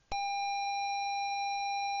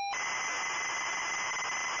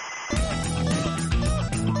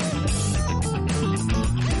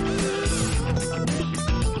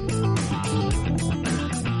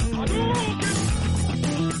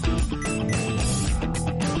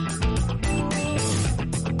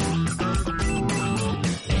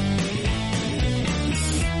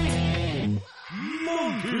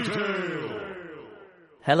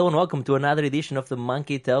Hello and welcome to another edition of the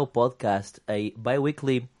Monkey Tail Podcast, a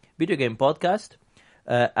bi-weekly video game podcast.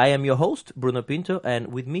 I am your host, Bruno Pinto,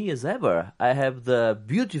 and with me as ever, I have the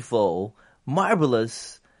beautiful,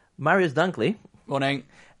 marvelous Marius Dunkley. Morning.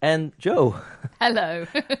 And Joe. Hello.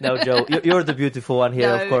 No, Joe, you're the beautiful one here,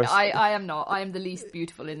 of course. I am not. I am the least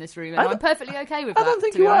beautiful in this room, and I'm perfectly okay with that. I don't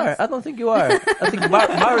think you are. I don't think you are. I think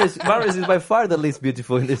Marius is by far the least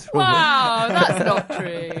beautiful in this room. Wow, that's not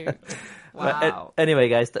true. Wow. Anyway,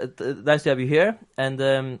 guys, nice to have you here.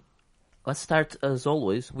 And let's start, as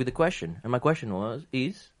always, with a question. And my question was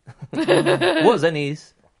and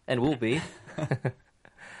will be...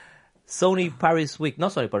 Sony Paris Week.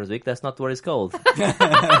 Not Sony Paris Week, that's not what it's called.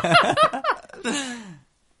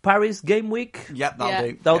 Paris Game Week? Yep, that'll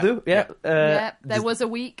do. That'll do? Yeah. There was a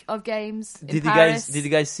week of games in Paris. Did you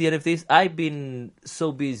guys see any of this? I've been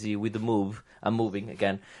so busy with the move. I'm moving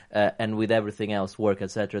again. And with everything else, work,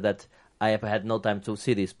 etc., that I have had no time to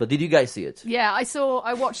see this. But did you guys see it? Yeah,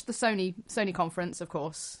 I watched the Sony conference, of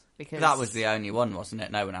course. Because that was the only one, wasn't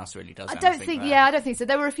it? No one else really does. I don't think so.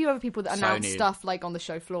 There were a few other people that announced stuff like on the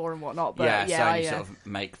show floor and whatnot. But Sony sort of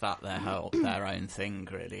make that their own thing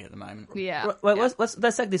really at the moment. Yeah. Well, let's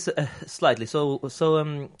dissect this slightly. So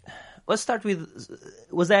let's start with: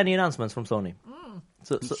 was there any announcements from Sony?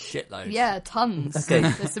 So shitloads. Yeah, tons. Okay.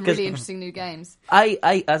 There's some really interesting new games.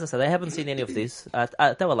 I as I said, I haven't seen any of this.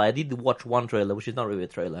 I tell a lie, I did watch one trailer, which is not really a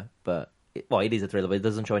trailer, but. It is a trailer, but it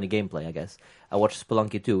doesn't show any gameplay, I guess. I watched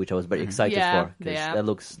Spelunky 2, which I was very excited for, because that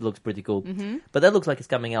looks pretty cool. Mm-hmm. But that looks like it's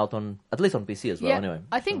coming out at least on PC as well, anyway.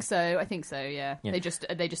 I think so, yeah. They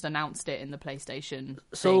just announced it in the PlayStation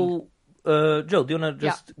So, Joe, do you want to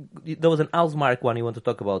just... Yeah. There was an Housemarque one you want to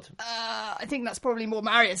talk about. I think that's probably more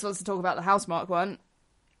Marius wants to talk about the Housemarque one.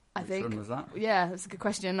 I think. Which one was that? Yeah, that's a good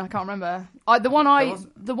question. I can't remember. The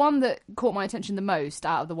one that caught my attention the most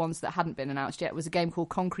out of the ones that hadn't been announced yet was a game called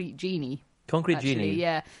Concrete Genie. Genie,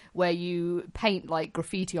 yeah, where you paint like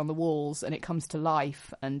graffiti on the walls and it comes to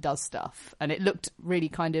life and does stuff. And it looked really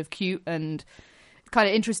kind of cute and kind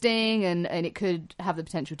of interesting, and it could have the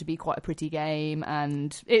potential to be quite a pretty game.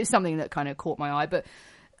 And it was something that kind of caught my eye. But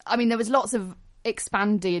I mean, there was lots of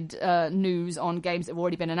expanded news on games that have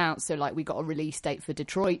already been announced. So like we got a release date for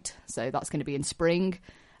Detroit, so that's going to be in spring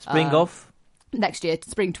of next year,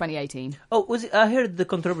 spring 2018. Oh, was it? I heard the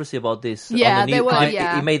controversy about this. Yeah, there were.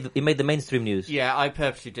 It made the mainstream news. Yeah, I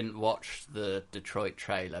purposely didn't watch the Detroit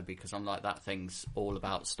trailer because I'm like, that thing's all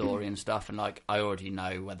about story and stuff, and like I already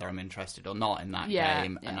know whether I'm interested or not in that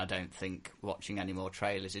game, and I don't think watching any more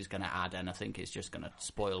trailers is going to add anything. It's just going to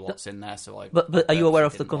spoil what's in there. So But are you aware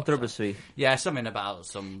of the controversy? Yeah, something about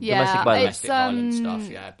some domestic violence stuff.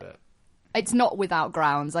 Yeah, but it's not without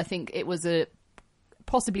grounds. I think it was a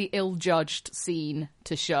possibly ill-judged scene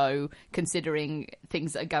to show, considering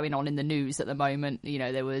things that are going on in the news at the moment. You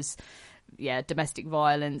know, there was domestic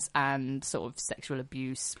violence and sort of sexual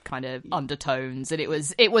abuse kind of undertones, and it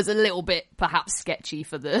was a little bit perhaps sketchy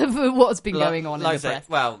for what's been going on in the press.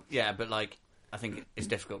 Well, yeah, but like I think it's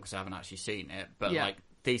difficult because I haven't actually seen it, but like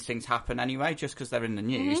these things happen anyway. Just because they're in the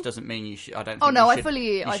news doesn't mean you should. I don't. Think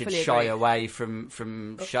you should shy away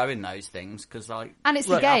from showing those things because like. And it's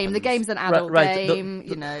the game. Happens. The game's an adult game.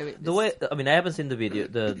 The way I mean, I haven't seen the video,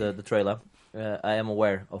 the trailer. I am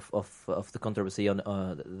aware of the controversy on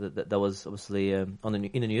that was obviously in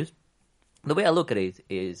the news. The way I look at it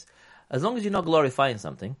is, as long as you're not glorifying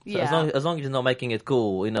something, so as long as you're not making it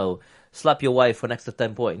cool, slap your wife for an extra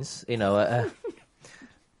 10 points, even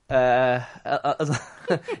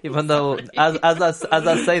though as I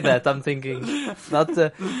say that, I'm thinking not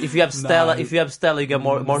if you have Stella, you get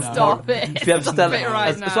more. Stop it! If you have Stella,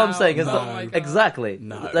 right that's what I'm saying. Exactly.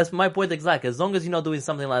 No. That's my point exactly. As long as you're not doing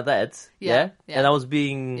something like that, and I was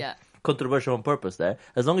being controversial on purpose there.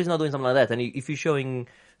 As long as you're not doing something like that, and if you're showing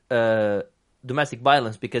domestic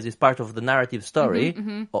violence because it's part of the narrative story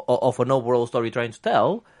of an overall story you're trying to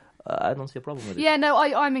tell. I don't see a problem with it. Yeah, no,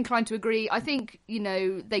 I'm inclined to agree. I think,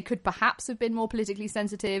 they could perhaps have been more politically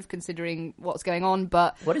sensitive considering what's going on,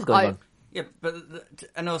 but... What is going on? Yeah, but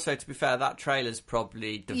and also, to be fair, that trailer's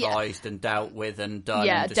probably devised and dealt with and done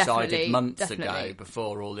and decided months ago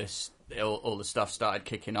before all the stuff started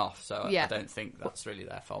kicking off, so I don't think that's really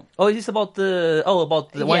their fault. Oh, is this about the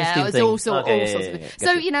Weinstein thing? Yeah, all sorts of it.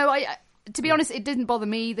 So, to be honest, it didn't bother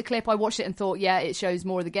me, the clip. I watched it and thought, it shows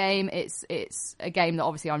more of the game. It's a game that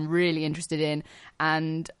obviously I'm really interested in,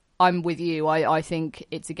 and I'm with you. I think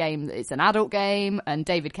it's a game, it's an adult game, and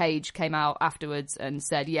David Cage came out afterwards and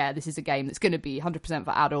said, this is a game that's going to be 100%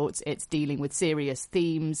 for adults. It's dealing with serious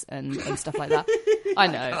themes and stuff like that.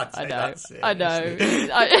 I know.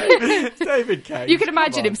 David Cage. You can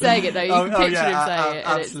imagine him saying it though. You can picture him saying it.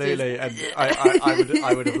 Absolutely, and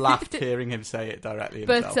I would have laughed hearing him say it directly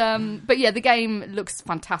himself. But yeah, the game looks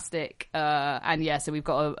fantastic, and yeah, so we've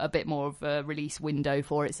got a bit more of a release window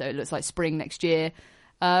for it, so it looks like spring next year.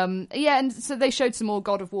 And so they showed some more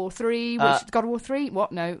God of War 3, which God of War 3?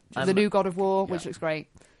 What? No, the new God of War, which looks great.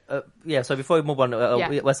 So before we move on,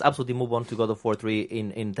 let's absolutely move on to God of War 3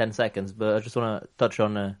 in 10 seconds. But I just want to touch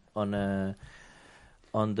on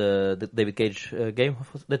the David Cage game,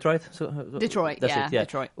 Detroit. Detroit, That's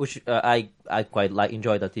Detroit. Which I quite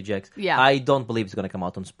enjoyed that TGX. Yeah. I don't believe it's going to come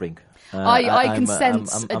out on spring. I can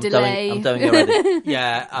sense a delay. I'm telling you already.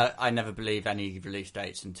 Yeah, I never believe any release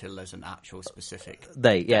dates until there's an actual specific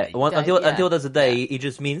day. Yeah, until there's a day, it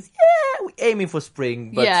just means we're aiming for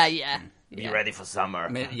spring. But be ready for summer.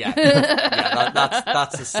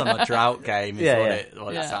 That's a summer drought game. Is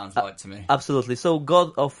what it sounds like to me. Absolutely. So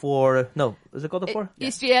God of War. No, is it God of War?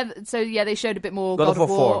 So they showed a bit more God of War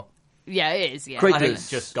 4. Yeah, it is. Yeah, Kratos. I think it's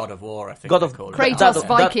just God of War. I think God of Kratos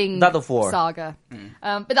Viking God of War saga.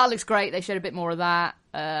 But that looks great. They showed a bit more of that.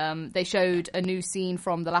 They showed a new scene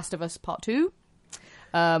from The Last of Us Part 2.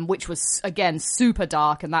 Which was again super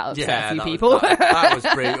dark, and that upset a few people. That was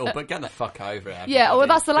brutal, but get the fuck over it. Everybody. Yeah, well,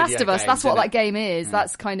 that's The Last of Us. That's what that game is.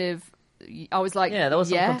 That's kind of. I was like, there was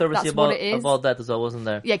some controversy about that as well, wasn't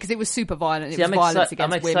there? Yeah, because it was super violent. It was violence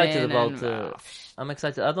against women. I'm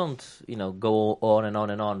excited. I don't, go on and on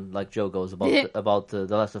and on like Joe goes about The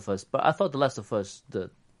Last of Us, but I thought The Last of Us, the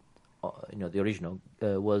original,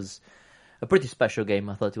 was a pretty special game.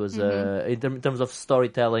 I thought it was in terms of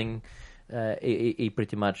storytelling. He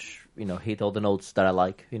pretty much hit all the notes that I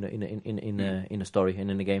like in a story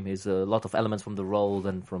and in a game. There's a lot of elements from the role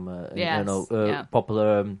and from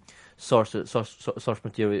popular source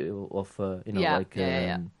material of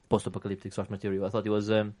post-apocalyptic source material. I thought it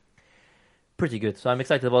was pretty good, so I'm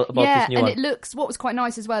excited about this new one. Yeah, and it looks. What was quite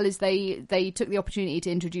nice as well is they took the opportunity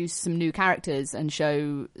to introduce some new characters and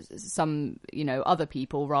show some other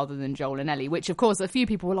people rather than Joel and Ellie. Which of course a few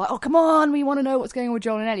people were like, "Oh, come on, we want to know what's going on with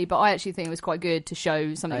Joel and Ellie." But I actually think it was quite good to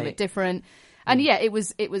show something a bit different. And it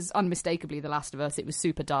was unmistakably The Last of Us. It was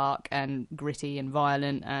super dark and gritty and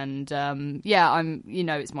violent, and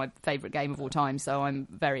it's my favourite game of all time, so I'm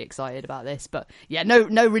very excited about this. But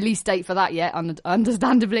no release date for that yet,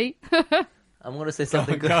 understandably. I'm going to say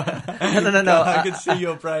something good. No. I can see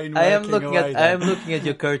your brain. I am looking at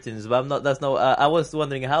your curtains, but I'm not. That's no. I was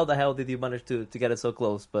wondering how the hell did you manage to get it so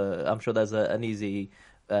close? But I'm sure there's an easy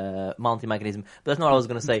mounting mechanism. But that's not what I was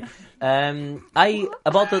going to say.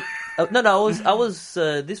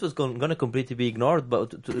 This was going to completely be ignored, by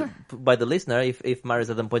the listener if Marius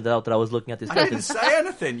hadn't pointed out that I was looking at his curtains. I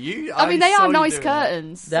didn't say anything. They are nice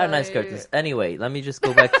curtains. They are nice curtains. Anyway, let me just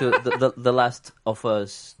go back to the Last of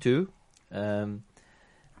Us 2.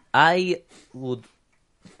 I would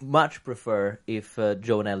much prefer if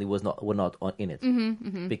Joe and Ellie were not in it,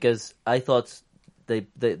 because I thought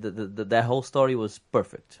their whole story was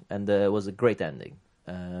perfect and was a great ending.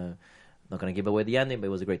 Not going to give away the ending, but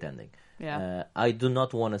it was a great ending. Yeah. I do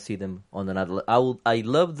not want to see them on another. I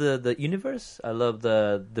love the universe. I love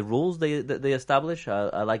the rules they establish.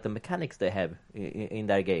 I like the mechanics they have in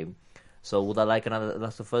their game. So would I like another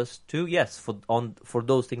Last of Us 2? Yes, for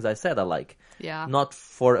those things I said I like. Yeah. Not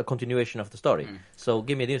for a continuation of the story. So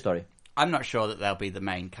give me a new story. I'm not sure that they'll be the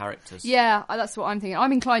main characters. Yeah, that's what I'm thinking.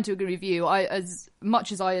 I'm inclined to agree with you. As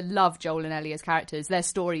much as I love Joel and Ellie as characters, their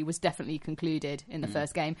story was definitely concluded in the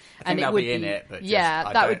first game. I think they'll be in it, but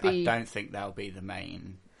I don't think they'll be the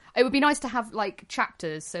main. It would be nice to have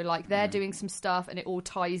chapters, so they're doing some stuff and it all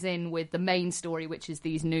ties in with the main story, which is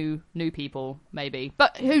these new people, maybe.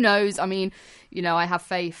 But who knows? I mean, I have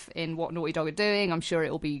faith in what Naughty Dog are doing. I'm sure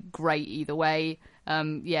it'll be great either way.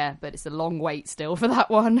 But it's a long wait still for that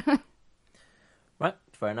one. Right,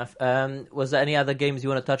 fair enough. Was there any other games you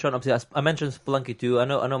want to touch on? Obviously, I mentioned Spelunky 2. I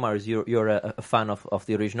know, Marius, you're a fan of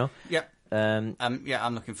the original. Yeah. I'm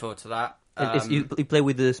looking forward to that. You play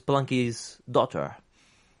with the Spelunky's daughter.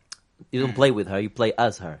 You don't play with her; you play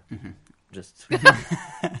as her. Just we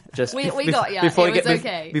got you.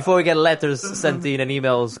 Okay. Before we get letters sent in and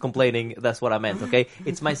emails complaining, that's what I meant. Okay,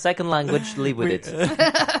 it's my second language. Live with it.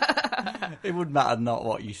 It wouldn't matter not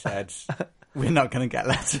what you said. We're not going to get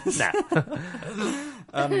letters. Nah.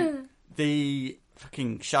 The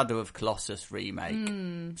fucking Shadow of Colossus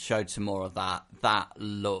remake showed some more of that. That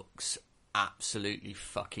looks absolutely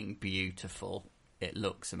fucking beautiful. It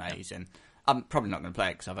looks amazing. I'm probably not going to play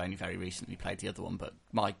it because I've only very recently played the other one, but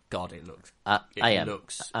my God, it looks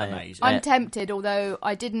amazing. I'm tempted, although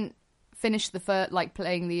I didn't finish the first,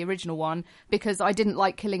 playing the original one because I didn't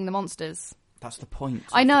like killing the monsters. That's the point.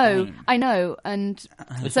 I know, and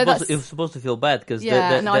so you're supposed to feel bad because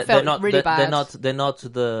I felt really bad. They're not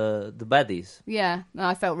the baddies. Yeah, no,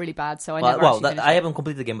 I felt really bad. So I I haven't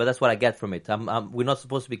completed the game, but that's what I get from it. We're not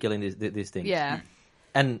supposed to be killing these things. Yeah,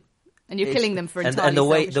 and you're killing them for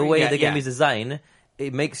entirely the way the game is designed.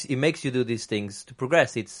 It makes you do these things to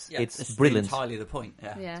progress. It's brilliant. Entirely the point.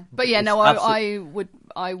 Yeah. But yeah, no,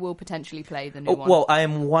 I will potentially play the new one. Well, I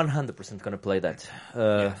am 100% going to play that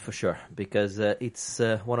for sure because it's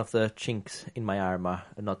one of the chinks in my armor.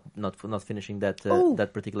 Not finishing that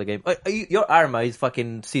particular game. Your armor is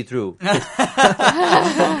fucking see-through.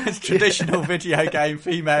 It's traditional video game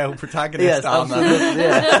female protagonist armor. Absolutely,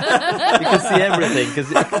 yeah. You can see everything because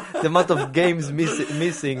the amount of games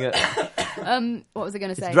missing. What was I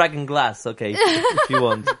going to say? It's Dragon Glass, okay, if you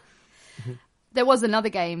want. There was another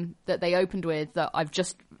game that they opened with that I've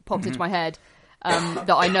just popped into my head that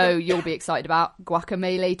I know you'll be excited about.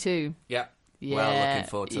 Guacamelee 2. Yeah. Well, looking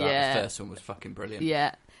forward to that. The first one was fucking brilliant.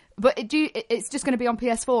 Yeah. But it's just going to be on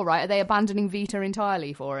PS4, right? Are they abandoning Vita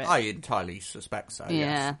entirely for it? I entirely suspect so,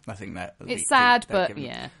 yes. I think that... It's sad, but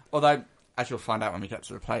yeah. Although, as you'll find out when we get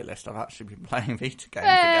to the playlist, I've actually been playing Vita games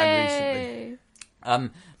again recently.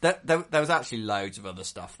 There was actually loads of other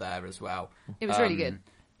stuff there as well. It was really good.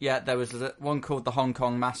 Yeah, there was one called the Hong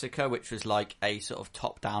Kong Massacre, which was like a sort of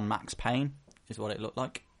top-down Max Payne, is what it looked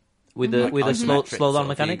like. With the slow down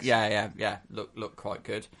mechanics? Yeah. Looked quite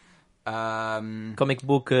good. Comic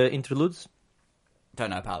book interludes?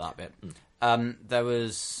 Don't know about that bit. There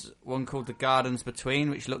was one called The Gardens Between,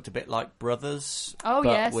 which looked a bit like Brothers. Oh,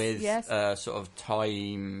 but with sort of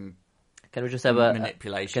time... Can we just have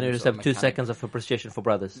manipulation? Can we just have 2 seconds of appreciation for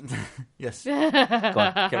Brothers? Yes. Go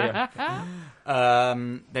on, carry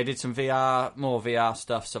on. They did some more VR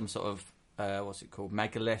stuff. Some sort of what's it called?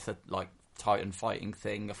 Megalith, a like Titan fighting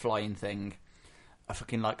thing, a flying thing, a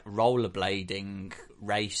fucking like rollerblading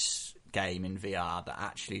race game in VR that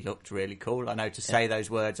actually looked really cool. I know to say those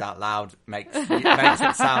words out loud makes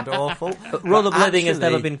it sound awful. Rollerblading has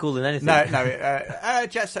never been cool in anything. No.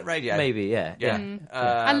 Jet Set Radio. Maybe, yeah.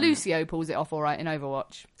 And Lucio pulls it off all right in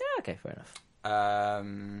Overwatch. Yeah, okay, fair enough.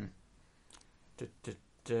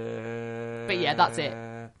 But yeah, that's it.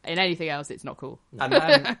 In anything else, it's not cool.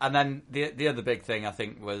 And then the other big thing I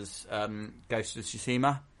think was Ghost of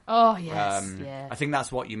Tsushima. Oh, yes, I think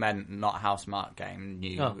that's what you meant, not Housemarque game,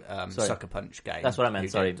 new Sucker Punch game. That's what I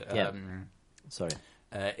meant, sorry.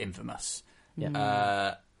 Infamous.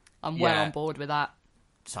 Yeah. I'm well on board with that.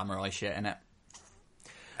 Samurai shit, innit?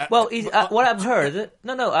 Well, what I've heard...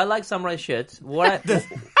 No, I like samurai shit. I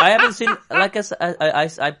haven't seen... Like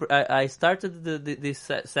I started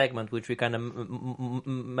this segment, which we kind of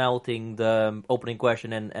melting the opening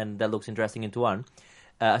question, and that looks interesting into one.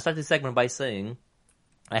 I started this segment by saying...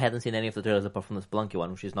 I hadn't seen any of the trailers apart from the Spelunky one,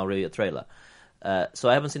 which is not really a trailer. So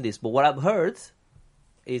I haven't seen this. But what I've heard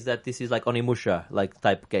is that this is like Onimusha like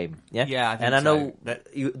type game. Yeah, yeah. I know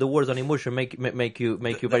the words Onimusha make you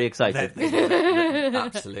very excited.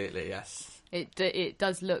 Absolutely, yes. It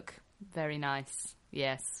does look very nice.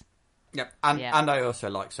 Yes. Yep, and I also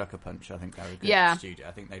like Sucker Punch. I think they're a good studio.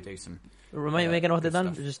 I think they do some. Remind me again what they've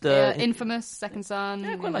done. Just Infamous, Second Son.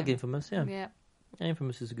 Yeah, I quite like Infamous. Yeah. Yeah.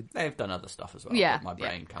 Infamous is good. They've done other stuff as well. Yeah, but my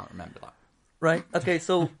brain can't remember that. Right. Okay.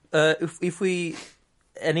 So, if we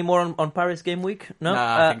any more on Paris Game Week? No.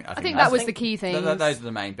 I think that was the key thing. Those are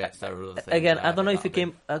the main bits. There were other things. Again, I don't know if it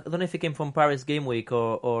came. I don't know if it came from Paris Game Week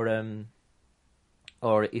or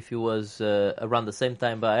if it was around the same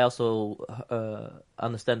time. But I also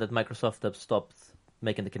understand that Microsoft have stopped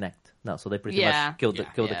making the Kinect now, so they pretty much killed the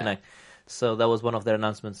Kinect. So that was one of their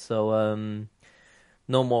announcements. So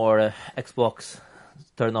no more Xbox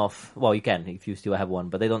turn off. Well, you can if you still have one,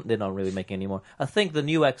 but they're not really making any more. I think the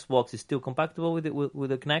new Xbox is still compatible with the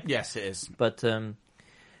Kinect. Yes, it is. But I'm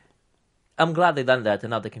glad they've done that, and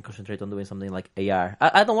now they can concentrate on doing something like AR.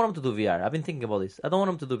 I don't want them to do VR. I've been thinking about this. I don't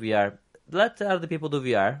want them to do VR. Let other people do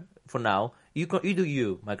VR for now. You do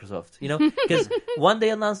you, Microsoft. You know, because when they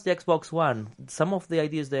announced the Xbox One, some of the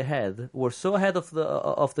ideas they had were so ahead of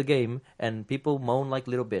the game, and people moan like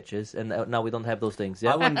little bitches. And now we don't have those things.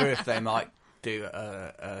 Yeah? I wonder if they might do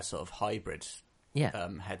a sort of hybrid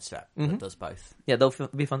headset that does both. Yeah, that'll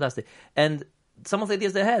be fantastic. And some of the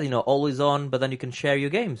ideas they had, always on, but then you can share your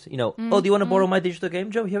games. Do you want to borrow my digital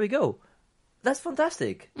game, Joe? Here we go. That's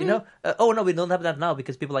fantastic. You know? Oh, no, we don't have that now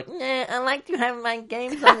because people are like, nah, I like to have my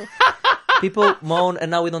games on. People moan,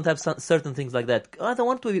 and now we don't have certain things like that. I don't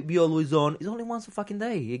want to be always on. It's only once a fucking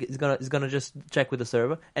day. It's gonna just check with the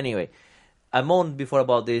server. Anyway, I moaned before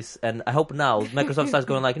about this, and I hope now Microsoft starts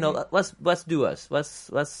going like, let's do us.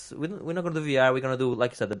 We're not going to do VR. We're going to do,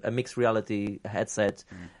 like I said, a mixed reality headset,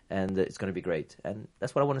 and it's going to be great. And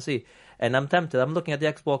that's what I want to see. And I'm tempted. I'm looking at the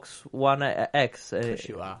Xbox One X. Of course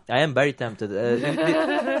you are. I am very tempted.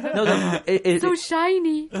 So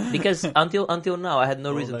shiny. Because until now, I had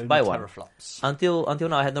no reason to buy one. Teraflops. Until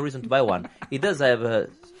now, I had no reason to buy one. It does have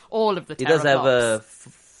all of the teraflops. It does have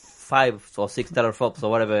 5 or 6 teraflops or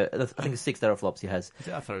whatever. I think it's 6 teraflops he has.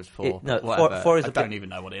 I thought it was 4. Four is I don't even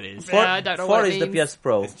know what it is. I don't know 4 what it is the means. PS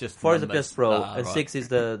Pro. It's just 4 is the numbers. PS Pro, Ah, and right. 6 is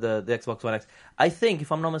the Xbox One X. I think, if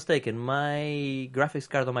I'm not mistaken, my graphics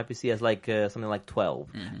card on my PC has something like 12.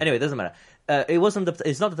 Anyway, it doesn't matter.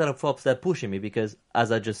 It's not the teraflops that are pushing me, because,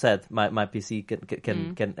 as I just said, my PC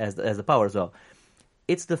can has the power as well.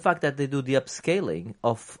 It's the fact that they do the upscaling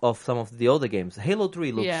of some of the older games. Halo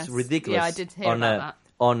 3 looks ridiculous. Yeah, I did hear about that.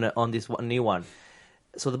 On this new one.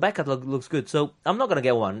 So the back catalog looks good. So I'm not going to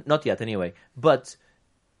get one. Not yet, anyway. But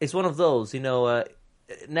it's one of those,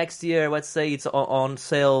 next year, let's say it's on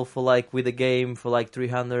sale for with a game for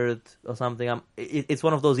 $300 or something. It's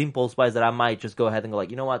one of those impulse buys that I might just go ahead and go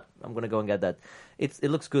you know what? I'm going to go and get that. It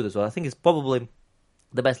looks good as well. I think it's probably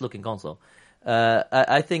the best looking console.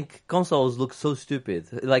 I think consoles look so stupid.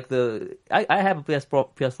 I have a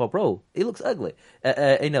PS4 Pro. It looks ugly,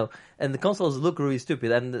 and the consoles look really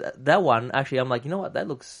stupid. And that one, actually, I'm like, you know what? That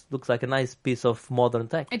looks like a nice piece of modern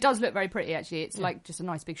tech. It does look very pretty, actually. It's like just a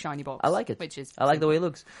nice big shiny box. I like it. I like the way it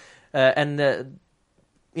looks,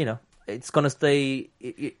 it's gonna stay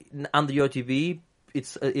under your TV.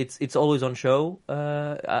 It's always on show.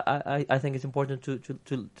 I think it's important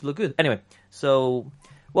to look good. Anyway, so.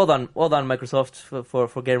 Well done, Microsoft,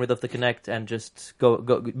 for getting rid of the Kinect and just go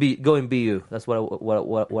and be you. That's what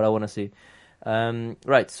I want to see.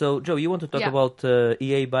 Right, so Joe, you want to talk about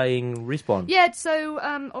EA buying Respawn? Yeah, so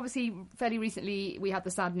obviously fairly recently we had the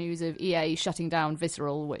sad news of EA shutting down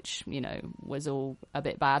Visceral, which, was all a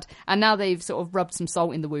bit bad. And now they've sort of rubbed some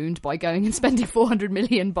salt in the wound by going and spending $400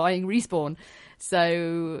 million buying Respawn.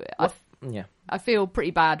 So I feel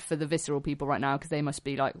pretty bad for the Visceral people right now, because they must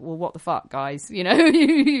be like, well, what the fuck, guys?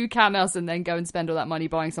 You can us and then go and spend all that money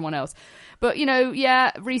buying someone else. But,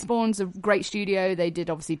 Respawn's a great studio. They did,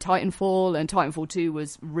 obviously, Titanfall, and Titanfall 2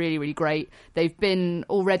 was really, really great. They've been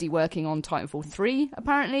already working on Titanfall 3,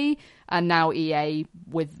 apparently, and now EA,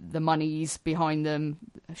 with the monies behind them,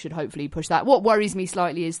 should hopefully push that. What worries me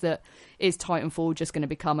slightly is Titanfall just going to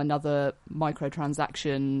become another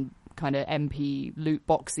microtransaction kind of MP loot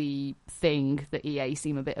boxy thing that EA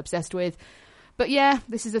seem a bit obsessed with. But yeah,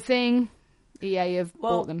 this is a thing. EA have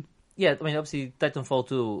bought them. Yeah, I mean, obviously Titanfall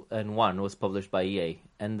 2 and 1 was published by EA.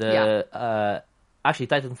 And actually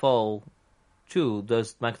Titanfall 2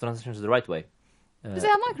 does microtransactions the right way. Does it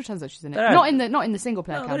have microtransactions in it? Not in the single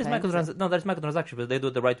player campaign. There's microtransactions, but they do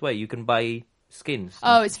it the right way. You can buy skins.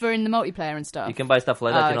 Oh, it's for in the multiplayer and stuff. You can buy stuff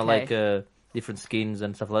like that, different skins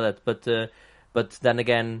and stuff like that. But then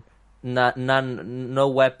again, no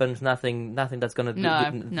weapons, nothing that's gonna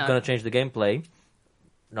change the gameplay.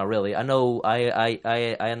 Not really. I know.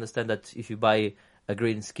 I understand that if you buy a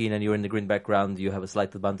green skin and you're in the green background, you have a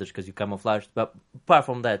slight advantage because you camouflaged. But apart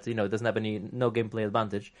from that, it doesn't have no gameplay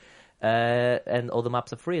advantage. And all the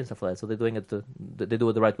maps are free and stuff like that. So they're doing it. They do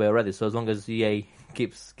it the right way already. So as long as EA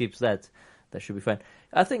keeps that should be fine.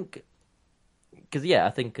 I think. Because I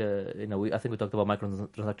think I think we talked about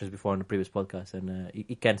microtransactions before in the previous podcast, and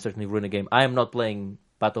it can certainly ruin a game. I am not playing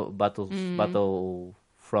Battlefront,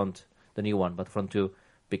 the new one, Battlefront 2,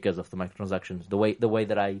 because of the microtransactions. The way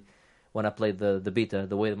that when I played the beta,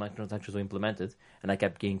 the way the microtransactions were implemented, and I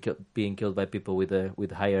kept being killed by people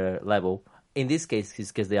with higher level. In this case,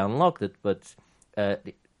 it's because they unlocked it, but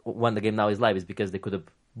when the game now is live, it's because they could have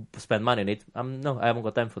spent money on it. I haven't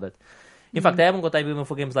got time for that. In fact, I haven't got time even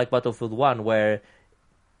for games like Battlefield 1, where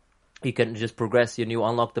you can just progress and you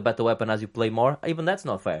unlock the better weapon as you play more. Even that's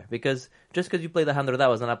not fair, because just because you played 100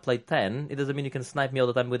 hours and I played 10, it doesn't mean you can snipe me all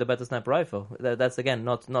the time with a better sniper rifle. That's, again,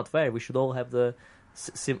 not fair. We should all have the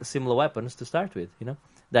similar weapons to start with,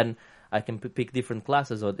 Then I can pick different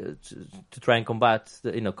classes or to try and combat,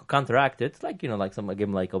 counteract it, like a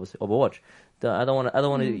game like Overwatch. I don't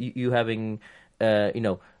want you having,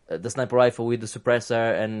 the sniper rifle with the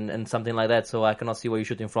suppressor and something like that, so I cannot see where you're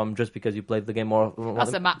shooting from just because you played the game more.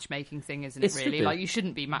 That's a matchmaking thing, isn't it? It's really, stupid. you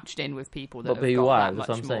shouldn't be matched in with people that but have you got are, that much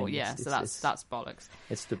that's what I'm more. saying. Yeah, that's bollocks.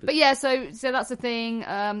 It's stupid. But yeah, so that's the thing.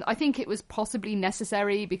 I think it was possibly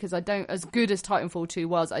necessary, because as good as Titanfall 2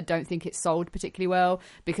 was, I don't think it sold particularly well,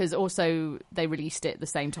 because also they released it at the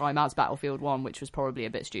same time as Battlefield 1, which was probably a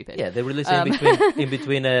bit stupid. Yeah, they released it in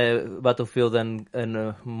between Battlefield and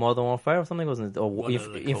Modern Warfare or something, wasn't it?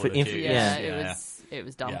 Or It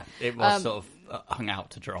was dumb. Yeah, it was sort of hung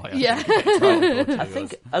out to dry.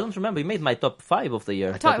 I don't remember. He made my top 5 of the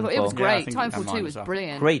year. Titanfall, it was great. Titanfall 2 was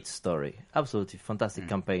brilliant. Great story. Absolutely fantastic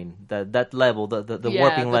campaign. That level, the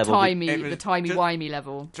warping level. The timey-wimey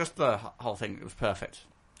level. Just the whole thing, it was perfect.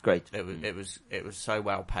 Great. It was so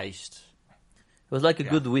well paced. It was like a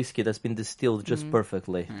good whiskey that's been distilled just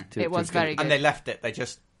perfectly. It was very good. And they left it. They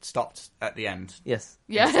just stopped at the end. Yes.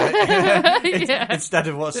 Yeah. Instead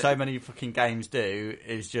of what so many fucking games do,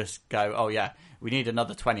 is just go, oh yeah, we need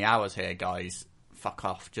another 20 hours here, guys. Fuck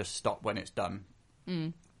off. Just stop when it's done.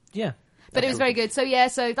 Yeah. But it was very good. So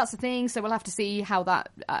so that's the thing. So we'll have to see how that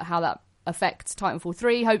affects Titanfall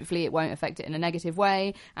 3. Hopefully it won't affect it in a negative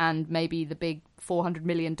way, and maybe the big $400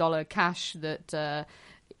 million cash that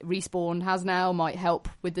Respawn has now might help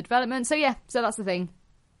with the development. So that's the thing.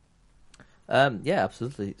 Yeah,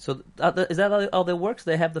 absolutely. So is that how that works?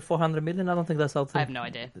 They have the 400 million? I don't think that's how. I have no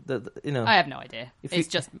idea. I have no idea. It's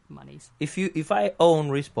just monies. If I own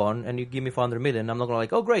Respawn and you give me 400 million, I'm not gonna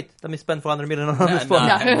oh great, let me spend 400 million on Respawn.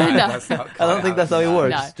 No. I don't think that's how it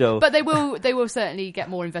works, Joe. But they will certainly get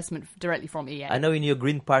more investment directly from EA. I know in your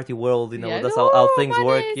Green Party world, that's how things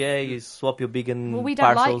work. Yeah, you swap your big and we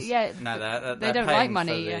parcels. don't no, they don't like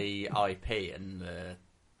money for the IP and the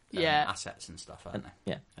assets and stuff, aren't they?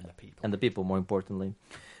 Yeah, and the people. And the people, more importantly.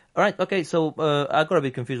 All right, okay, so I got a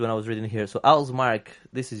bit confused when I was reading here. So, Housemarque,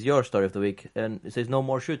 this is your story of the week, and it says no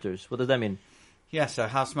more shooters. What does that mean? Yeah, so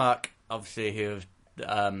Housemarque, obviously, who have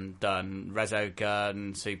done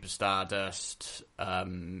Resogun, Super Stardust,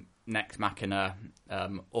 Nex Machina,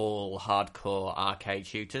 all hardcore arcade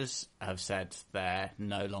shooters, have said they're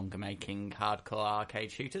no longer making hardcore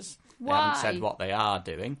arcade shooters. Why? They haven't said what they are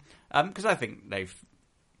doing, because I think they've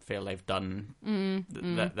done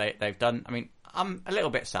they've done. I mean, I'm a little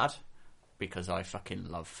bit sad because I fucking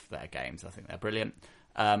love their games. I think they're brilliant,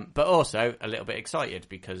 but also a little bit excited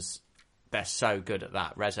because they're so good at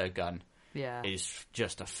that. Resogun is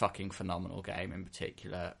just a fucking phenomenal game. In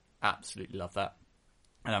particular, absolutely love that,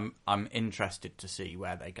 and I'm interested to see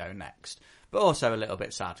where they go next. But also a little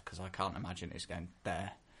bit sad because I can't imagine it's going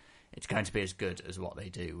to be as good as what they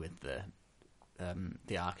do with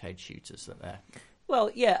the arcade shooters that they're.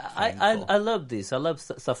 Well, yeah, I love this. I love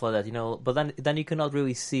stuff like that, But then you cannot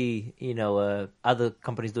really see, other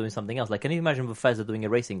companies doing something else. Like, can you imagine Bethesda doing a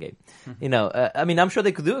racing game? I mean, I'm sure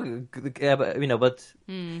they could do it, but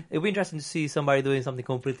it'd be interesting to see somebody doing something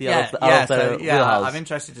completely out of their wheelhouse. I'm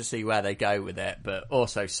interested to see where they go with it, but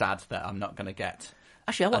also sad that I'm not going to get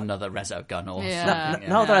another Resogun or something.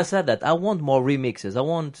 Now that I said that, I want more remixes. I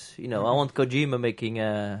want Kojima making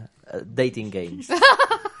dating games.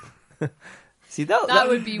 See, that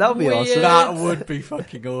would be awesome. That would be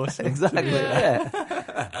fucking awesome. Exactly. Yeah.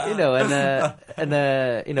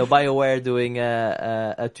 BioWare doing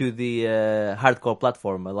a 2D hardcore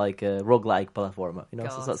platformer, like a roguelike platformer.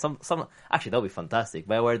 So some actually that would be fantastic.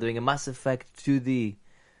 BioWare doing a Mass Effect 2D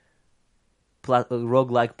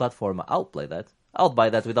roguelike platformer. I'll play that. I'll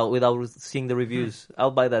buy that without seeing the reviews.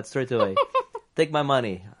 I'll buy that straight away. Take my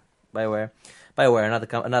money, BioWare.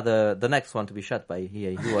 The next one to be shot by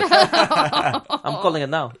EA. I'm calling it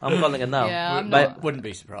now. Yeah, wouldn't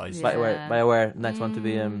be surprised. BioWare, next one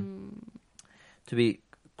to be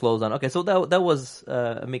closed down. Okay, so that was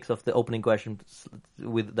a mix of the opening questions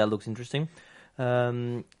that looks interesting.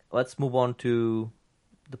 Let's move on to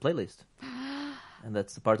the playlist, and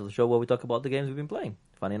that's the part of the show where we talk about the games we've been playing.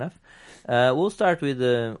 Funny enough, we'll start with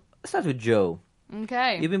Joe.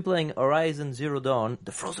 Okay. You've been playing Horizon Zero Dawn,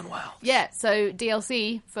 The Frozen Wilds. Yeah, so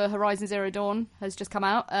DLC for Horizon Zero Dawn has just come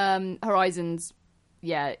out. Horizon's,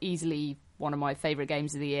 easily one of my favourite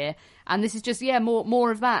games of the year. And this is just,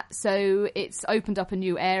 more of that. So it's opened up a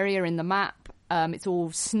new area in the map. It's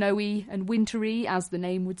all snowy and wintry, as the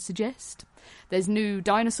name would suggest. There's new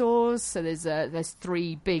dinosaurs, so there's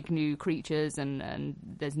 3 big new creatures, and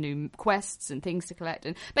there's new quests and things to collect,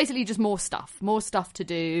 and basically just more stuff to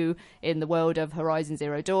do in the world of Horizon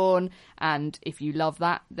Zero Dawn. And if you love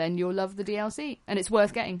that, then you'll love the DLC, and it's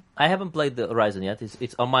worth getting. I haven't played the Horizon yet.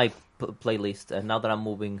 It's on my playlist, and now that I'm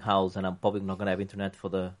moving house and I'm probably not going to have internet for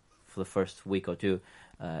the first week or two.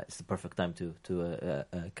 It's the perfect time to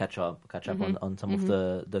catch up on some of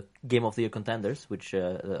the Game of the Year contenders, which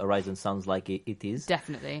Horizon sounds like it is.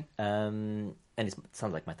 Definitely. And it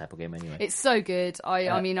sounds like my type of game anyway. It's so good.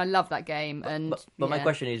 I mean, I love that game. But my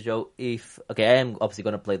question is, Joe, I am obviously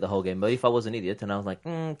going to play the whole game, but if I was an idiot and I was like,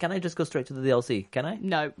 can I just go straight to the DLC? Can I?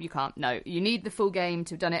 No, you can't. No, you need the full game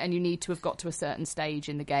to have done it, and you need to have got to a certain stage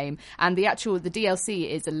in the game. And the DLC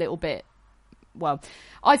is a little bit well,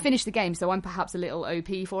 I finished the game, so I'm perhaps a little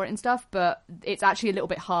OP for it and stuff, but it's actually a little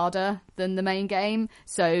bit harder than the main game.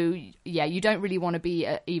 So, yeah, you don't really want to be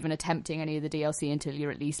even attempting any of the DLC until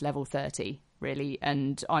you're at least level 30, really.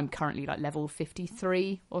 And I'm currently like level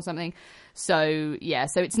 53 or something. So, yeah,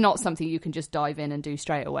 so it's not something you can just dive in and do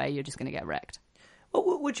straight away. You're just going to get wrecked.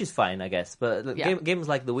 Well, which is fine, I guess. But games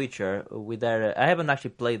like The Witcher, with their, I haven't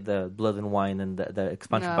actually played the Blood and Wine and the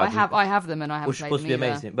expansion pack. I have them, and I haven't which is played supposed them to be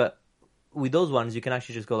either. amazing. But with those ones, you can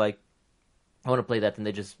actually just go like, I want to play that, and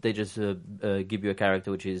they just give you a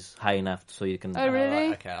character which is high enough so you can. Oh, really?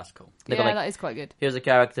 Right, okay, that's cool. They Yeah, go like, that is quite good. Here's a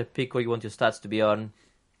character. Pick what you want your stats to be on.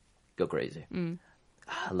 Go crazy.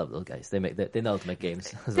 I love those guys. They know how to make games.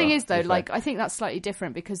 Thing is, though, like I think that's slightly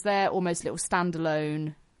different because they're almost little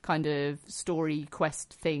standalone kind of story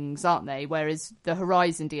quest things, aren't they? Whereas the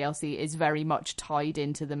Horizon DLC is very much tied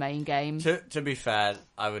into the main game. To be fair,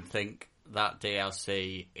 I would think that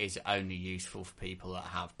DLC is only useful for people that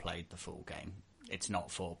have played the full game. It's not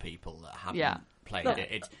for people that haven't played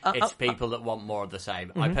it. It's people that want more of the same.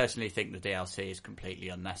 Mm-hmm. I personally think the DLC is completely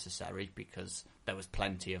unnecessary because there was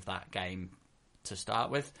plenty of that game to start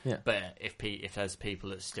with. Yeah. But if there's people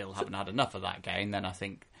that still haven't had enough of that game, then I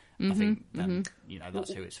think then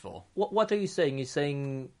that's who it's for. What are you saying? You're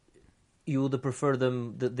saying you would prefer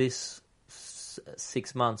them this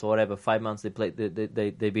 6 months or whatever, 5 months they've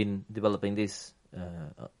been developing this.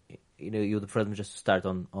 You would prefer them just to start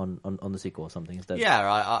on the sequel or something instead.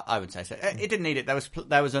 Yeah, I would say so. It didn't need it.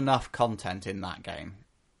 There was enough content in that game.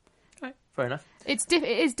 Right, fair enough. It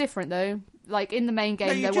is different though. Like in the main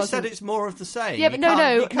game, you just said it's more of the same. Yeah, but no.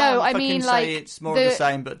 I mean, like it's more of the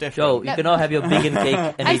same but different. Joe, you can all have your vegan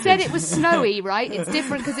cake. And I said it was snowy, right? It's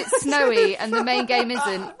different because it's snowy, and the main game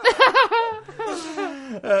isn't.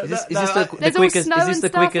 Is this the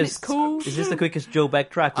quickest? Cool. Is this the quickest Joe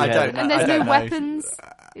backtrack? I don't know. And there's no weapons.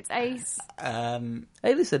 It's ace.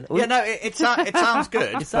 Hey, listen. It sounds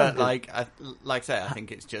good, but like I say, I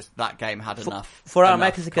think it's just that game had enough. For our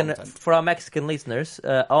Mexican listeners,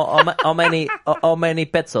 how many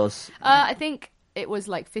pesos? I think it was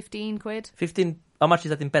like 15 quid. 15. How much is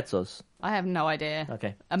that in pesos? I have no idea.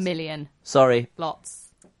 Okay. 1 million. Sorry.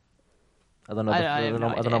 Lots. I don't know. I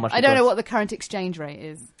don't know much. I don't know what the current exchange rate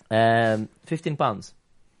is. £15.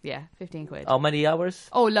 Yeah, 15 quid. How many hours?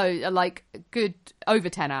 Oh, like good over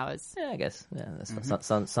 10 hours. Yeah, I guess. Yeah, that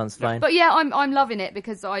sounds fine. But yeah, I'm loving it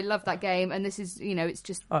because I love that game, and this is it's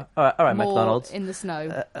just all right, more McDonald's in the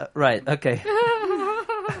snow. Right. Okay.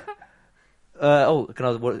 Can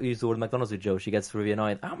I use the word McDonald's with Joe? She gets really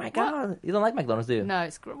annoyed. Oh my god, you don't like McDonald's, do you? No,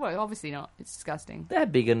 obviously not. It's disgusting. They have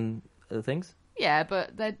vegan things. Yeah,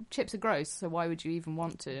 but their chips are gross, so why would you even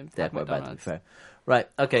want to have McDonald's? Bad, to be fair. Right,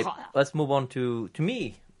 okay, let's move on to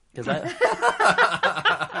me. It's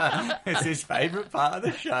his favourite part of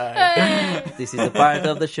the show. This is the part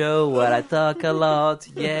of the show where I talk a lot,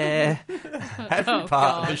 yeah. Every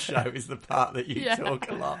part of the show is the part that you talk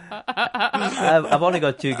a lot. I've only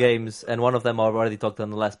got 2 games, and one of them I've already talked on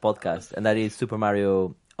the last podcast, and that is Super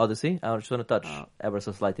Mario Odyssey. I just want to touch ever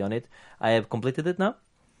so slightly on it. I have completed it now.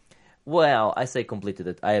 Well, I say completed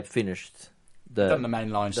it. I have finished done the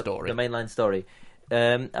mainline story. The mainline story.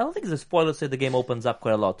 I don't think it's a spoiler to say the game opens up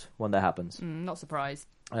quite a lot when that happens. Not surprised.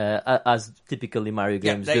 As typically Mario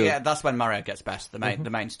games do. Yeah, that's when Mario gets best. The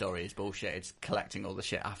main story is bullshit. It's collecting all the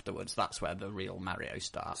shit afterwards. That's where the real Mario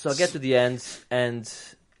starts. So I get to the end, and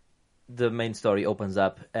the main story opens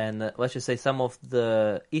up. And let's just say some of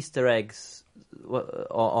the Easter eggs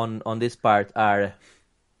on this part are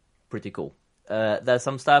pretty cool. There's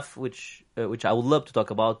some stuff which I would love to talk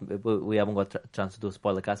about. But we haven't got a chance to do a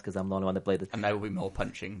spoiler cast because I'm the only one that played it. And there will be more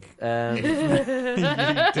punching. You do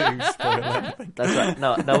spoil anything. That's right.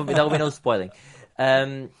 No, there will be no spoiling.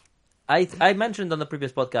 I mentioned on the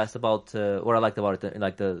previous podcast about what I liked about it,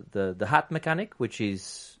 like the hat mechanic, which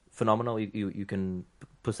is phenomenal. You can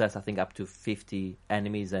possess, I think, up to 50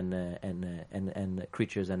 enemies and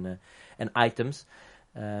creatures and items.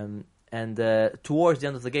 And towards the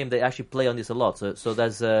end of the game, they actually play on this a lot. So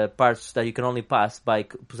there's parts that you can only pass by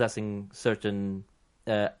possessing certain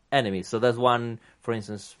enemies. So there's one, for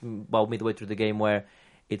instance, about midway through the game where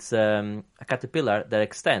it's a caterpillar that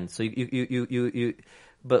extends. So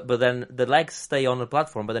but then the legs stay on the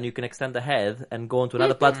platform, but then you can extend the head and go onto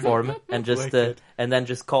another platform and just and then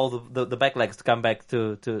just call the back legs to come back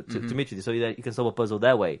to meet you. So you can solve a puzzle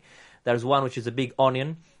that way. There's one which is a big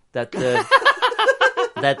onion that.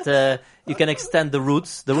 That you can extend the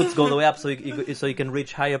roots. The roots go all the way up, so you can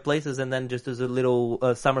reach higher places, and then just do a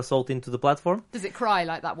little somersault into the platform. Does it cry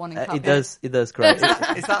like that one in Cuphead? It does cry. Is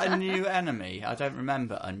that a new enemy? I don't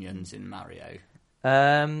remember onions in Mario.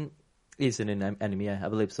 Is in an anime, yeah, I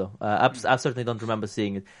believe so. I certainly don't remember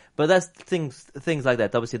seeing it, but there's things like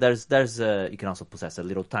that. Obviously, there's you can also possess a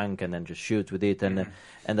little tank and then just shoot with it, and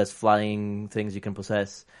there's flying things you can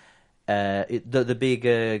possess. The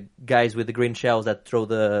big guys with the green shells that throw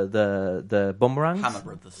the boomerangs. Hammer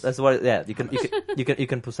Brothers. That's what. Yeah, you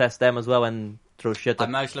can possess them as well and throw shit.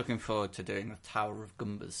 I'm most looking forward to doing the Tower of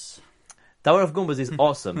Goombas. Tower of Goombas is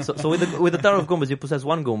awesome. So with the Tower of Goombas, you possess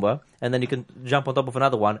one Goomba, and then you can jump on top of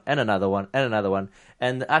another one, and another one, and another one.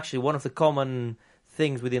 And actually, one of the common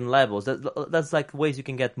things within levels, that's like ways you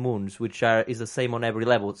can get moons, which is the same on every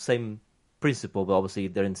level, same principle, but obviously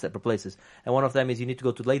they're in separate places. And one of them is you need to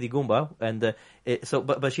go to Lady Goomba, and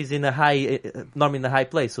but she's in a high, normally in a high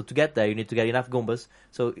place. So to get there, you need to get enough Goombas.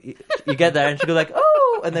 So you get there, and she goes like,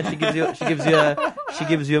 oh, and then she gives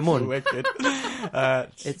you a moon. Wicked.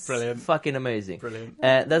 It's brilliant. Fucking amazing. Brilliant.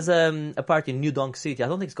 There's a part in New Donk City. I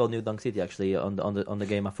don't think it's called New Donk City actually on the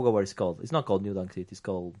game. I forgot what it's called. It's not called New Donk City. It's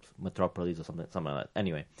called Metropolis or something like that.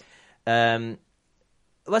 Anyway,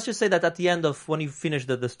 let's just say that at the end of when you finish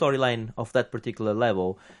the storyline of that particular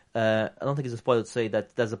level, I don't think it's a spoiler to say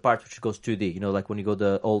that there's a part which goes 2D. You know, like when you go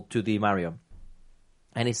the old 2D Mario,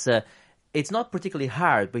 and it's not particularly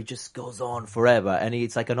hard, but it just goes on forever, and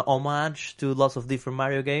it's like an homage to lots of different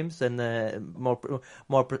Mario games, and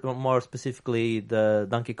more specifically the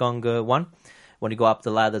Donkey Kong one, when you go up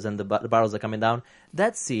the ladders and the barrels are coming down.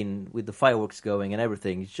 That scene with the fireworks going and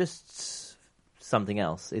everything is just something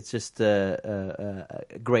else. It's just a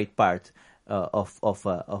great part of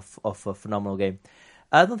a phenomenal game.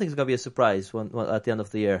 I don't think it's gonna be a surprise when at the end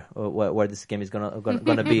of the year where this game is gonna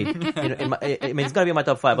be. You know, I mean, it's gonna be in my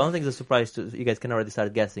top 5. I don't think it's a surprise. You guys can already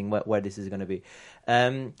start guessing where this is gonna be.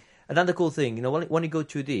 Another cool thing, you know, when you go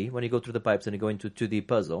 2D, when you go through the pipes and you go into 2D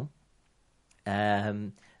puzzle,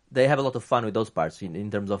 they have a lot of fun with those parts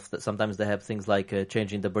in terms of sometimes they have things like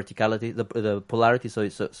changing the verticality, the polarity.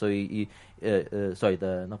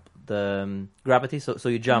 The gravity. So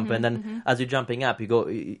you jump, and then as you're jumping up,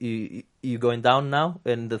 you're going down now,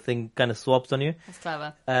 and the thing kind of swaps on you. That's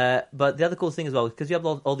clever. But the other cool thing as well, because you have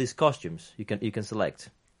all these costumes you can select.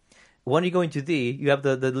 When you go into D, you have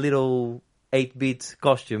the little 8-bit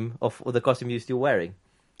costume of the costume you're still wearing.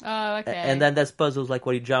 Oh, okay. And then there's puzzles like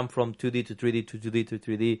where you jump from 2D to 3D to 2D to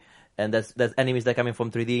 3D, and there's enemies that are coming from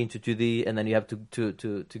 3D into 2D, and then you have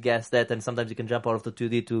to guess that, and sometimes you can jump out of the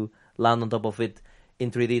 2D to land on top of it in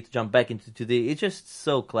 3D to jump back into 2D. It's just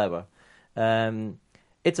so clever.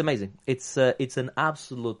 It's amazing. It's an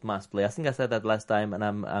absolute must play. I think I said that last time, and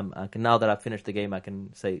I can, now that I've finished the game, I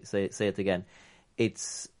can say it again.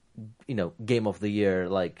 It's, you know, game of the year,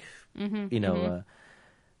 like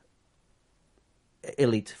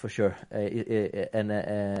elite for sure, and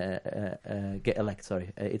get elect.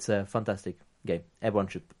 Sorry, it's a fantastic game. Everyone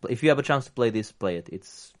should. If you have a chance to play this, play it.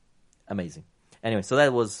 It's amazing. Anyway, so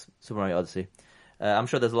that was Super Mario Odyssey. I'm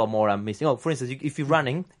sure there's a lot more I'm missing. Oh, for instance, if you're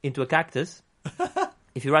running into a cactus.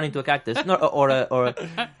 If you run into a cactus, or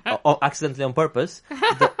accidentally on purpose,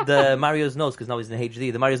 the Mario's nose, because now it's in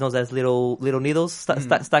HD, the Mario's nose has little needles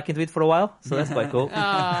stuck into it for a while, so that's quite cool.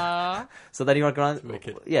 So then you walk around,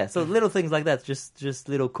 yeah. So little things like that, just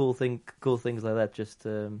little cool things like that, just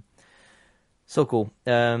so cool.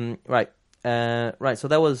 Right. So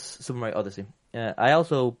that was Super Mario Odyssey. I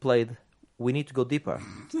also played We Need to Go Deeper.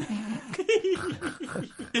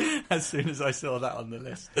 As soon as I saw that on the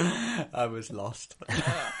list, I was lost.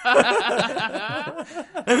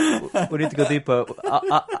 We Need to Go Deeper.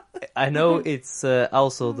 I know it's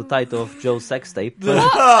also the title of Joe's sex tape. But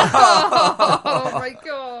oh my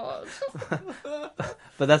god!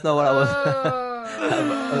 But that's not what I was.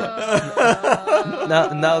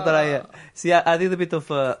 Now that I see, I did a bit of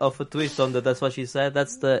a twist on that. That's what she said.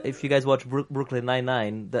 That's if you guys watch Brooklyn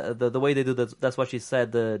Nine-Nine, the way they do that. That's what she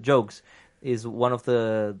said. The jokes is one of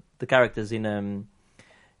the characters in the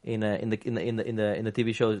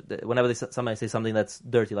TV show. Whenever somebody says something that's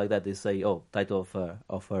dirty like that, they say, "Oh, title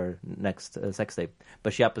of her next sex tape."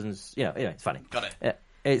 But she happens, anyway, it's funny. Got it.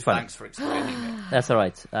 It's funny. Thanks for explaining it. That's all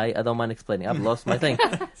right. I don't mind explaining. I've lost my thing.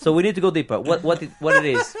 So we need to go deeper. What it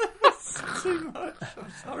is?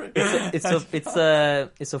 Sorry. It's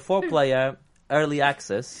a 4-player early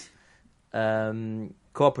access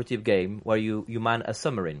cooperative game where you man a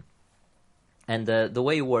submarine. And the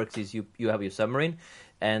way it works is you have your submarine,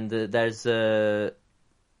 and you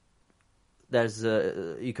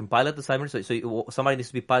can pilot the submarine. So somebody needs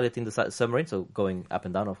to be piloting the submarine, so going up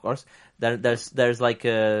and down, of course. Then there's like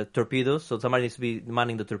torpedoes, so somebody needs to be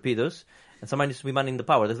manning the torpedoes, and somebody needs to be manning the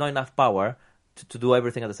power. There's not enough power to do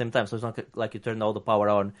everything at the same time, so it's not like you turn all the power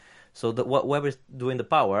on. So whoever's doing the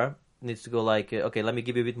power needs to go like, okay, let me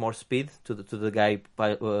give you a bit more speed to the guy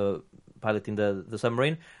piloting the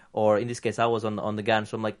submarine, or in this case, I was on the gun,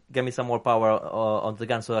 so I'm like, give me some more power on the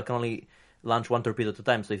gun, so I can only launch one torpedo at a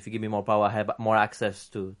time. So if you give me more power, I have more access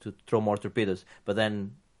to throw more torpedoes. But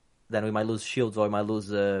then we might lose shields, or we might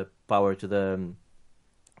lose power to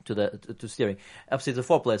steering. Obviously, it's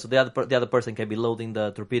a 4-player, so the other person can be loading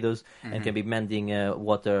the torpedoes and can be mending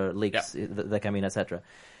water leaks that come in, etc.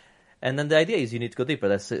 And then the idea is you need to go deeper.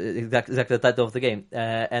 That's exactly the title of the game.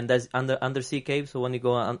 And there's undersea caves. So when you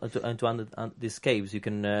go into these caves, you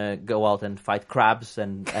can go out and fight crabs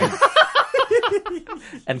and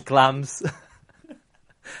and clams.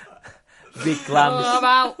 Big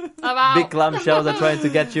clams. Big clam shells are trying to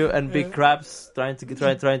get you, and big crabs trying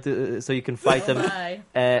to so you can fight them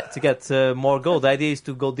to get more gold. The idea is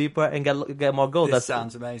to go deeper and get more gold. That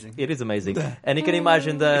sounds amazing. It is amazing, and you can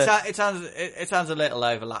imagine it sounds a little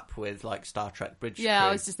overlap with like Star Trek Bridge Crew. I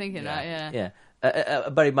was just thinking that. Yeah.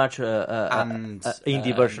 Very much and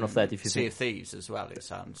indie version of that. If you Sea of Thieves as well, it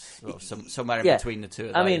sounds sort of somewhere in between the two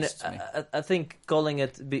of those. I mean, I think putting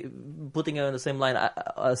it on the same line,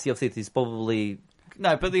 Sea of Thieves is probably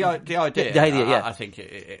no, but the idea. The idea, yeah. I think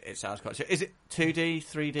it sounds quite. Is it 2D,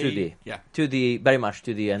 3D? 2D, yeah, 2D, very much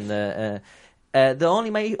 2D, and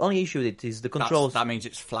my only issue with it is the controls. That means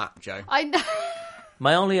it's flat, Joe. I know.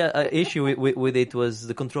 My only issue with it was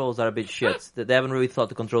the controls are a bit shit. They haven't really thought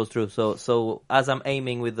the controls through. So as I'm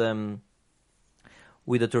aiming with the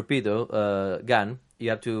torpedo gun, you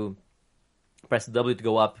have to press W to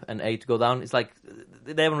go up and A to go down. It's like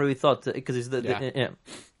they haven't really thought, because it's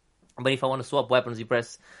But if I want to swap weapons, you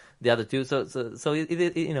press the other two. So they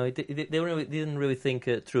didn't really think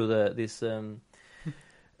through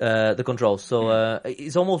the controls, so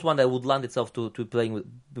it's almost one that would lend itself to play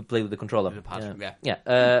with the controller.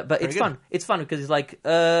 But it's fun. It's fun because it's like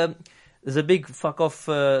there's a big fuck off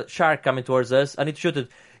shark coming towards us. I need to shoot it.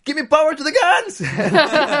 Give me power to the guns!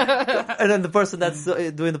 And then the person that's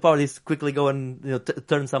doing the power is quickly go and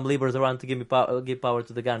turn some levers around to give power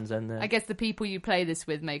to the guns. And I guess the people you play this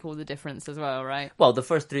with make all the difference as well, right? Well, the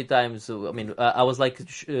first 3 times, I mean, I was like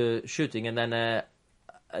shooting, and then.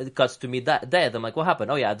 It cuts to me dead. I'm like, what happened?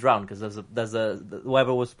 Oh yeah, I drowned because there's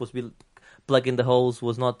whoever was supposed to be plugging the holes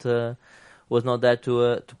was not there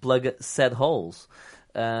to plug said holes.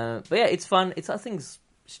 But yeah, it's fun. I think it's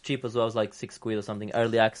cheap as well. It's like £6 or something.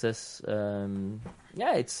 Early access.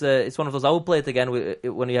 It's one of those. I will play it again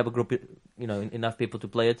when you have a group, enough people to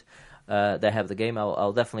play it. They have the game.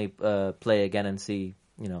 I'll definitely play again and see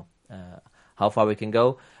how far we can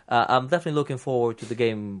go. I'm definitely looking forward to the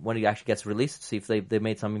game when it actually gets released, see if they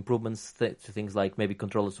made some improvements to things like maybe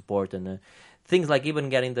controller support and things like even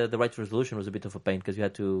getting the right resolution was a bit of a pain because you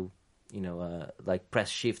had to, like press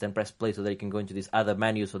shift and press play so that you can go into this other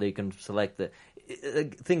menu so that you can select the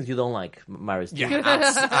things you don't like, Marius. Yeah,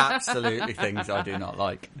 absolutely things I do not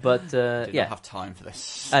like. But I don't have time for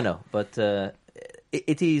this. I know, but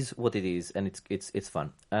it is what it is, and it's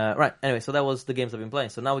fun. Right. Anyway, so that was the games I've been playing.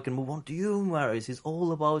 So now we can move on to you, Marius. It's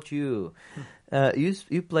all about you.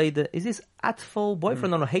 You played. Is this Hatful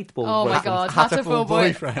Boyfriend or Hateful Boyfriend? Oh my God, Hatful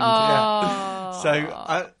Boyfriend. Oh. Yeah. So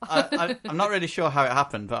I'm not really sure how it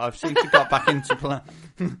happened, but I've seemed to got back into play.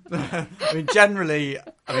 I mean, generally,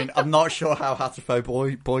 I'm not sure how Hatful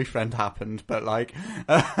Boyfriend happened, but like,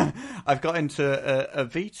 I've got into a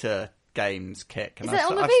Vita games kick, and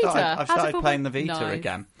I've started playing the Vita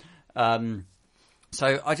again.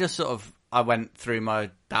 So I just I went through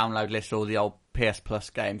my download list, all the old PS Plus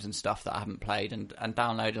games and stuff that I haven't played, and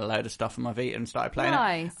downloaded a load of stuff on my Vita and started playing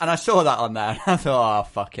it. And I saw that on there, and I thought, oh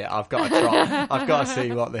fuck it, I've got to try. I've got to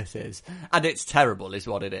see what this is, and it's terrible, is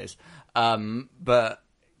what it is. But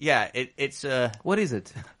yeah, it's what is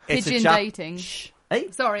it? Pigeon dating. Hey?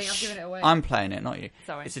 Sorry, I'm giving it away. I'm playing it, not you.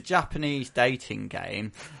 Sorry. It's a Japanese dating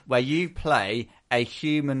game where you play a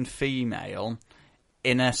human female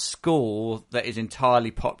in a school that is entirely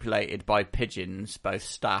populated by pigeons, both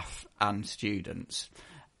staff and students,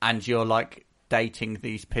 and you're like dating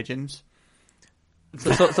these pigeons.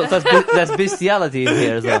 So that's bestiality in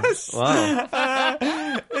here as well. Yes. Wow.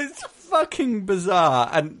 It's fucking bizarre,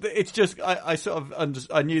 and it's just I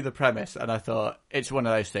knew the premise, and I thought it's one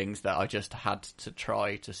of those things that I just had to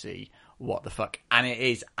try to see what the fuck, and it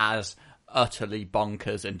is as utterly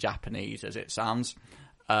bonkers and Japanese as it sounds.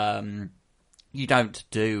 You don't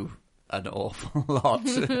do an awful lot,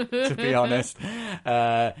 to be honest.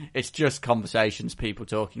 It's just conversations, people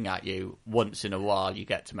talking at you. Once in a while, you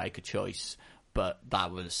get to make a choice, but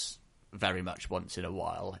that was very much once in a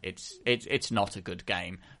while. It's not a good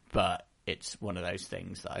game, but it's one of those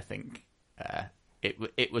things that I think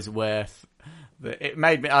it was worth it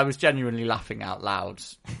made me. I was genuinely laughing out loud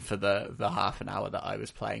for the half an hour that I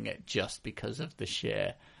was playing it, just because of the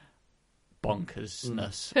sheer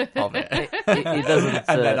bonkersness of it. It doesn't.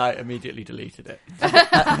 And then I immediately deleted it.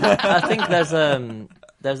 I think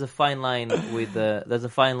there's a fine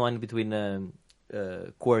line between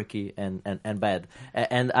quirky and bad.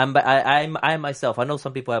 And I myself, I know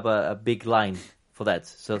some people have a big line for that,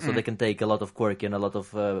 so they can take a lot of quirky and a lot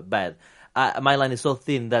of bad. My line is so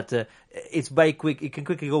thin that it's very quick. It can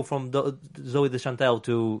quickly go from Zoe Deschantel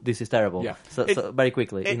to this is terrible. Yeah. So very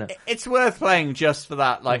quickly. It's worth playing just for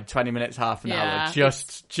that, 20 minutes, half an hour,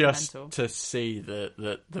 just to see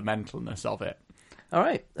the mentalness of it. All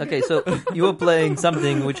right. Okay. So you were playing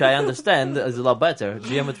something which I understand is a lot better.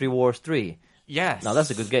 Geometry Wars 3. Yes. Now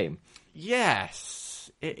that's a good game. Yes,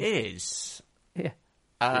 it is. Yeah.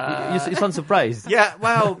 You sound surprised. Yeah.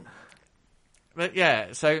 Well. But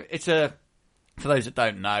yeah. So it's for those that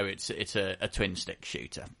don't know, it's a twin stick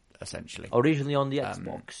shooter essentially. Originally on the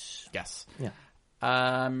Xbox. Yes. Yeah.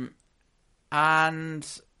 And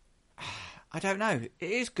I don't know.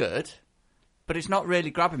 It is good, but it's not really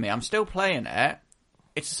grabbing me. I'm still playing it.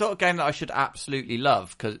 It's the sort of game that I should absolutely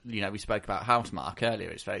love because, we spoke about Housemarque earlier.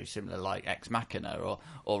 It's very similar like Ex Machina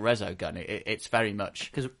or Resogun. It's very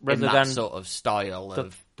much in that sort of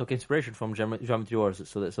style took inspiration from Geometry Wars,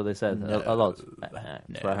 so they said a lot.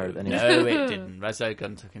 That's what I heard. Anyway. No, it didn't.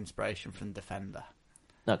 Resogun took inspiration from Defender.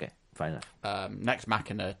 Okay, fine enough. Next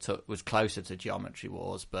Machina was closer to Geometry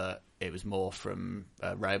Wars, but it was more from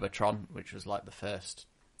Robotron, which was like the first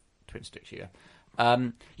twin stick shooter.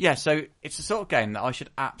 So it's the sort of game that I should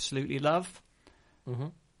absolutely love. Mm-hmm.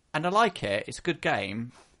 And I like it. It's a good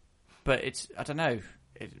game, but I don't know,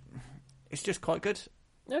 it's just quite good.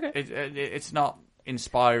 Okay. It's not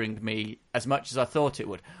inspiring me as much as I thought it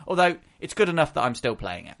would. Although, it's good enough that I'm still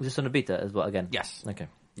playing it. Is this on a beta as well, again? Yes. Okay.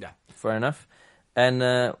 Yeah. Fair enough. And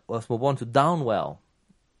let's move on to Downwell.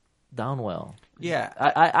 Downwell. Yeah.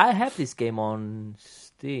 I have this game on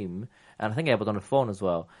Steam, and I think I have it on the phone as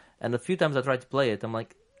well. And a few times I tried to play it, I'm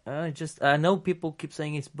like, I know people keep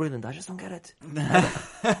saying it's brilliant. I just don't get it.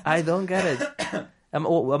 I don't get it.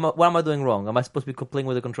 What am I doing wrong? Am I supposed to be playing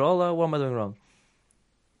with a controller? What am I doing wrong?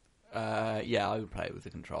 Yeah, I would play it with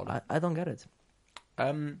the controller. I don't get it.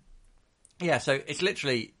 Yeah, so it's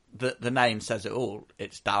literally, the name says it all.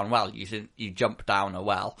 It's down well. You jump down a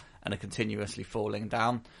well and are continuously falling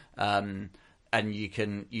down. And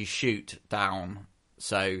you shoot down.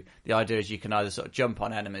 So the idea is you can either sort of jump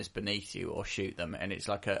on enemies beneath you or shoot them, and it's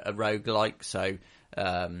like a roguelike. So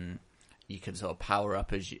you can sort of power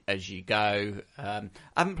up as you go. I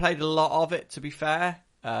haven't played a lot of it, to be fair,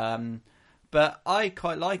 but I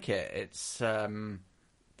quite like it. It's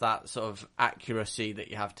that sort of accuracy that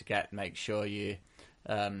you have to make sure you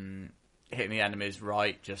hitting the enemies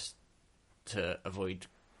right, just to avoid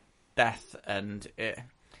death, and it.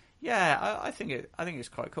 Yeah, I think it's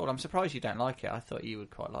quite cool. I'm surprised you don't like it. I thought you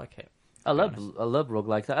would quite like it. I love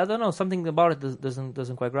roguelikes. I don't know, something about it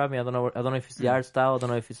doesn't quite grab me. I don't know if it's the art style. I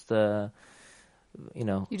don't know if it's the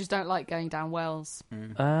You just don't like going down wells.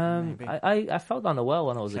 I fell down a well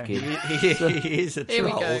when I was a kid. He is a troll. Here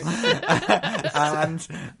we go. And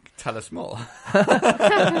tell us more.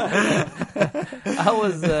 I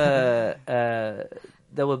was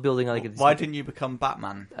they were building like. Why didn't you become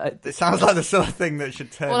Batman? It sounds like the sort of thing that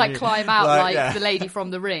should turn. Or climb out the lady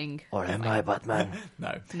from The Ring. Or am I Batman?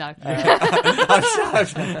 No.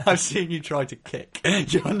 I've seen you try to kick.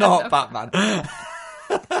 You're not Batman.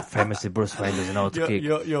 Famously, Bruce Wayne doesn't know how to kick.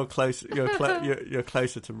 You're closer. You're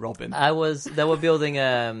closer to Robin. They were building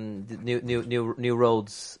new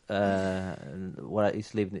roads. Where I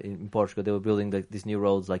used to live in Portugal, they were building these new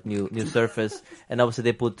roads, like new surface, and obviously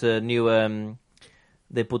they put new.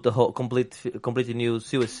 They put the whole completely new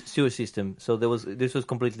sewer system. So this was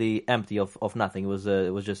completely empty of nothing. It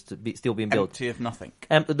was just still being built. Empty of nothing.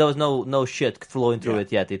 There was no shit flowing through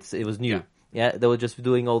it yet. It was new. Yeah, they were just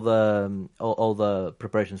doing all the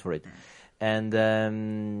preparations for it, and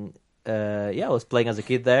I was playing as a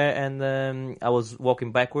kid there, and I was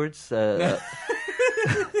walking backwards.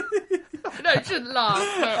 No, you shouldn't laugh.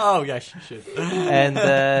 Oh yes, you should.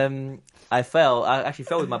 And I fell. I actually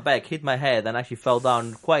fell with my back, hit my head, and actually fell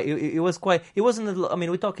down. It wasn't. I mean,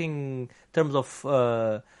 we're talking in terms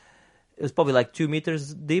of. It was probably like 2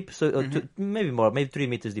 meters deep, so maybe more, maybe 3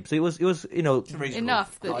 meters deep. So it was enough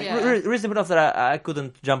that reasonable enough that I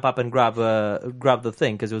couldn't jump up and grab the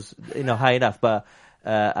thing because it was high enough. But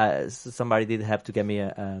somebody did have to get me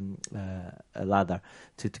a ladder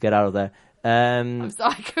to get out of there. I'm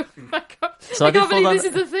sorry. So I can't believe this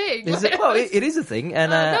is a thing. It is a thing,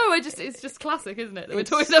 and it's just classic, isn't it? That we're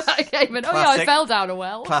talking about a game, and I fell down a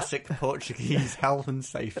well. Classic Portuguese health and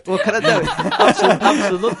safety. What can I do?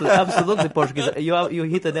 Absolutely Portuguese. You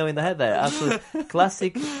hit the nail in the head there. Absolutely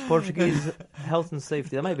classic Portuguese health and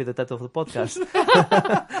safety. That might be the title of the podcast.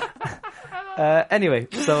 Anyway,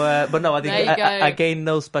 so but no, I think I gained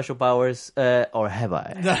no special powers, or have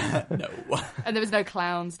I? No. And there was no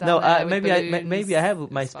clowns down there. Maybe I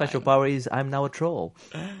have. My special power is I'm now a troll.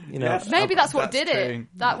 You know, Yes, maybe that's what did true. it.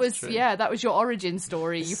 That was true. that was your origin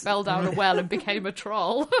story. You fell down a well and became a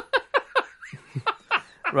troll.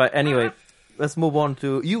 Right. Anyway, let's move on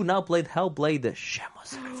to you. Now played Hellblade: Shamu's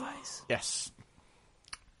Sacrifice. Yes,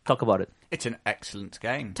 Talk about it. it's an excellent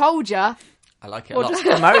game. Told ya. I like it Or a lot.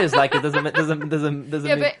 just- Marius like it doesn't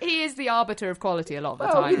Yeah, mean... but he is the arbiter of quality a lot of the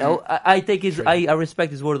Well, time. you know, I take his. I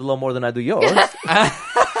respect his word a lot more than I do yours.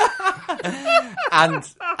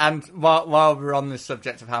 And while we're on the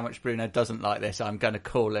subject of how much Bruno doesn't like this, I'm going to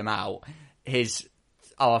call him out.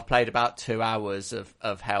 I've played about 2 hours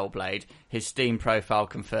of Hellblade. His Steam profile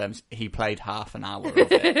confirms he played half an hour of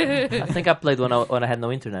it. I think I played when I had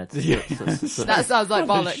no internet. So- That sounds like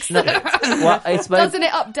bollocks. well, it's very... Doesn't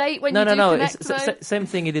it update when you do No. connect? It's same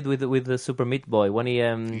thing he did with the Super Meat Boy when he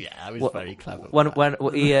Yeah, it was very clever. when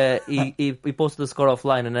he posted the score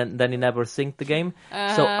offline and then he never synced the game.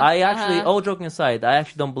 So I actually, all joking aside, I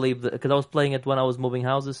actually don't believe that, because I was playing it when I was moving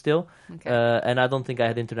houses still, and I don't think I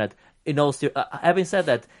had internet. Having said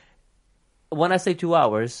that, when I say 2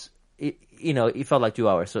 hours, it felt like 2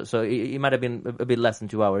 hours. So it might have been a bit less than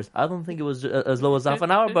 2 hours. I don't think it was as low as half an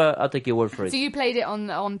hour, but I'll take your word for it. So you played it on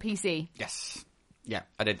PC? Yes. Yeah,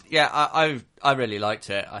 I did. Yeah, I really liked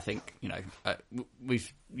it. I think, you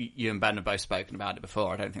and Ben have both spoken about it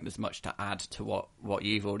before. I don't think there's much to add to what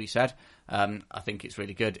you've already said. I think it's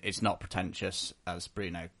really good. It's not pretentious, as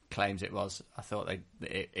Bruno claims it was. I thought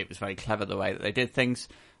it was very clever the way that they did things.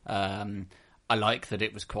 I like that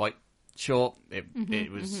it was quite short.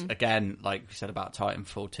 It was, again, like we said about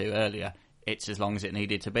Titanfall 2 earlier, it's as long as it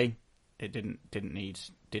needed to be. It didn't need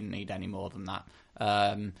any more than that.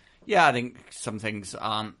 I think some things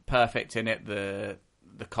aren't perfect in it. The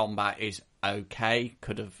combat is okay.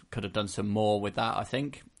 Could have done some more with that, I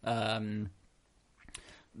think.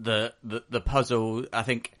 The puzzle, I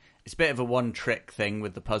think it's a bit of a one-trick thing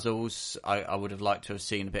with the puzzles. I would have liked to have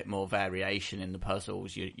seen a bit more variation in the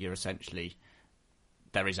puzzles. You're essentially...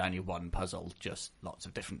 There is only one puzzle, just lots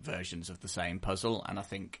of different versions of the same puzzle, and I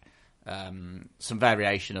think some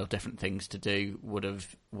variation of different things to do would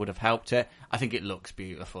have helped it. I think it looks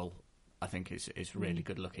beautiful. I think it's a really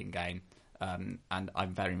good-looking game, and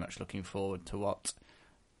I'm very much looking forward to what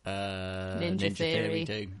Ninja Theory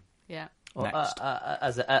do. Yeah. Next.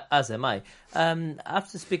 As am I.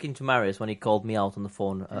 After speaking to Marius when he called me out on the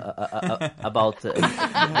phone about...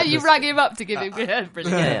 You rang him up to give him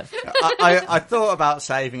brilliant. Yeah. I thought about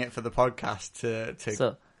saving it for the podcast to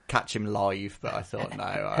catch him live, but I thought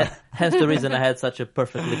no. Hence the reason I had such a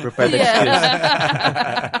perfectly prepared excuse.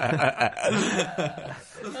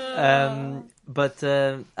 But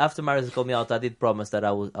after Marius called me out, I did promise that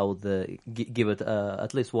I would give it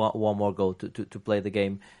at least one more go to play the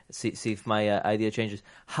game, see if my idea changes.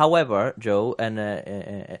 However, Joe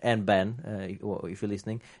and Ben, if you're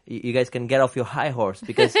listening, you guys can get off your high horse,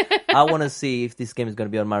 because I want to see if this game is going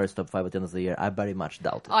to be on Marius top 5 at the end of the year. I very much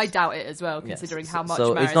doubt it. I doubt it as well, considering how much.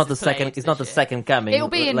 So Marius it's not the has played second. It's not the this second coming. It'll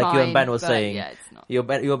be in like mine, you and Ben was but saying. yeah, it's not. You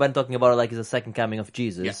and Ben talking about it like it's a second coming of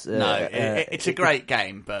Jesus. Yeah. It's a great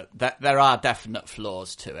game, but there are definite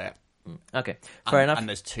flaws to it. Okay, fair enough. And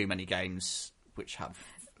there's too many games which have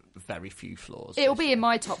very few flaws. It'll be in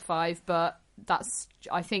my top 5, but that's,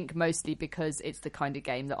 I think, mostly because it's the kind of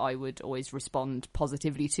game that I would always respond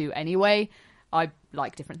positively to anyway. I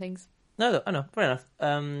like different things. No, I know. Fair enough.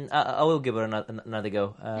 I will give it another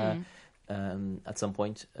go at some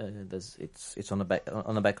point. It's on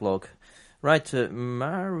the backlog. Right,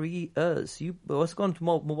 Marius, let's go on to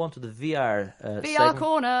move on to the VR. VR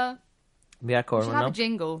corner. VR corner. We should have a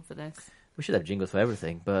jingle for this. We should have jingles for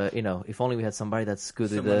everything, but if only we had somebody that's good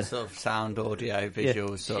Someone with the sort of sound, audio,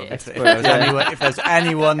 visuals. Sort of. expert. If there's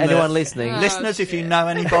anyone listening, listeners, if you know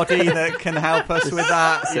anybody that can help us with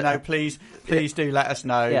that, please do let us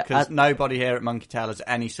know, because nobody here at Monkey Tail has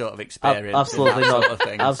any sort of experience. Absolutely in that not. Sort of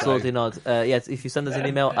thing, Absolutely not. Yes, if you send us an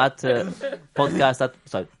email at podcast at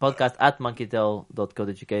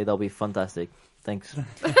monkeytail.co.uk, that'll be fantastic. Thanks.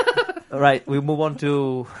 All right, we move on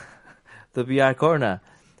to the VR corner.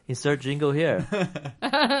 Insert jingle here.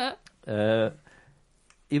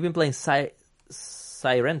 You've been playing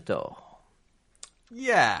Sirento.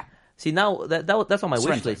 Yeah. See, now that's on my wish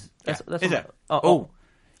Sorrento. list. That's is it?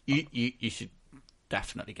 You should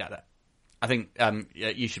definitely get it. I think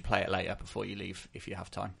you should play it later before you leave if you have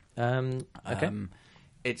time. Okay.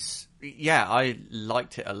 I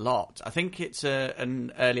liked it a lot. I think it's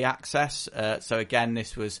an early access. So again,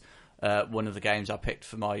 this was one of the games I picked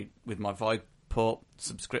for my Viveport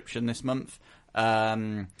subscription this month.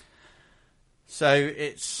 So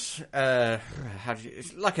it's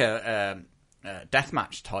it's like a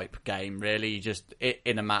deathmatch type game, really. Just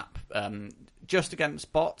in a map, just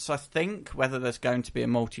against bots. I think whether there's going to be a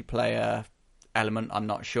multiplayer element, I'm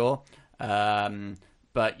not sure.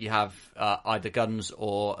 But you have either guns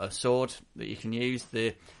or a sword that you can use.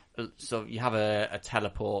 So you have a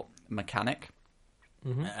teleport mechanic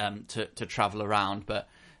to travel around, but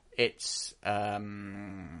it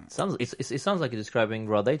sounds like you're describing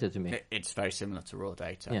raw data to me. It's very similar to raw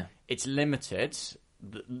data. Yeah. It's limited.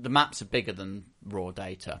 The maps are bigger than raw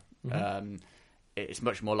data. It's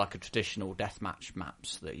much more like a traditional deathmatch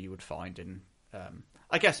maps that you would find in.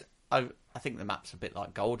 I guess I think the maps are a bit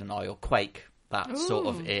like GoldenEye or Quake. That sort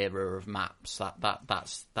of era of maps.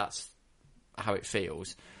 That's how it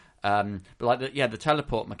feels. But like the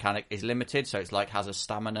teleport mechanic is limited, so it's like has a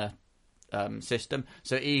stamina system.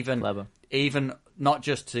 So even not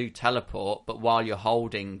just to teleport, but while you're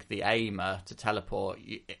holding the aimer to teleport,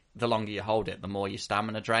 the longer you hold it, the more your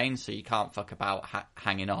stamina drains. So you can't fuck about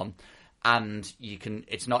hanging on. And you can.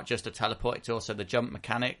 It's not just a teleport; it's also the jump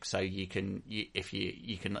mechanic. So you can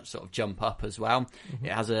sort of jump up as well. Mm-hmm.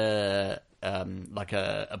 It has a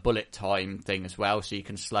bullet time thing as well, so you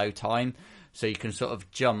can slow time. So you can sort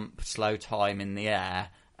of jump, slow time in the air,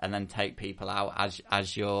 and then take people out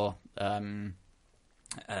as you're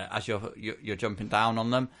jumping down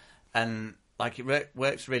on them, and like it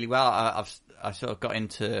works really well. I sort of got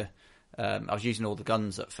into. I was using all the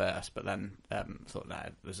guns at first, but then thought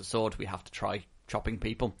that there's a sword, we have to try chopping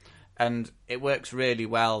people, and it works really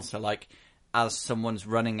well. So like as someone's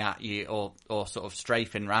running at you or sort of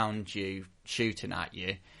strafing round you, shooting at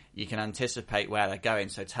you, you can anticipate where they're going,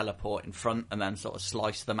 so teleport in front and then sort of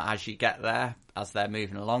slice them as you get there, as they're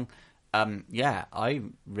moving along. I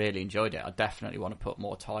really enjoyed it. I definitely want to put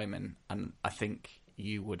more time in, and I think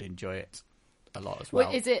you would enjoy it a lot as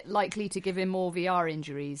well. Is it likely to give him more VR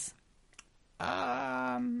injuries?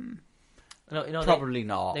 Probably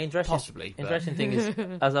not. The interesting thing is,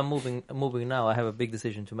 as I'm moving now, I have a big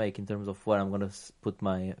decision to make in terms of where I'm going to put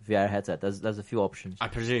my VR headset. There's a few options. I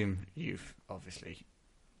presume you've obviously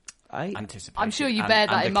anticipated. I'm sure you bear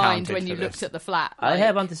that in mind when you looked at the flat. I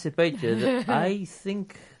have anticipated. I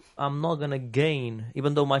think I'm not going to gain,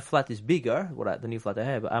 even though my flat is bigger, the new flat I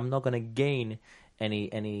have, I'm not going to gain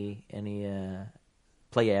any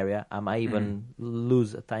play area. I might even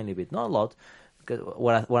lose a tiny bit, not a lot, because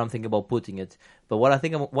what I'm thinking about putting it. But what I am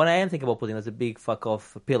thinking about putting is a big fuck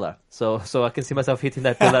off pillar. So I can see myself hitting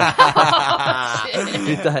that pillar a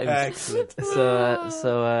few times. Excellent.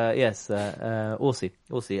 Yes, we'll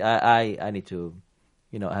see. I need to,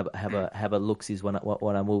 have a look-sees when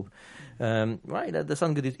I move. Right, that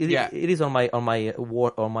sounds good. It is on my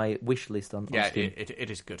wish list on Steam.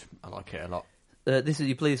 It is good. I like it a lot.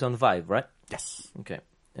 You play this on Vive, right? Yes. Okay.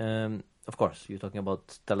 Of course, you're talking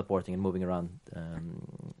about teleporting and moving around. A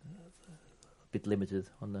bit limited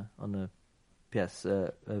on the PS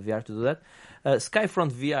VR to do that.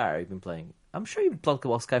 Skyfront VR, you've been playing. I'm sure you've talked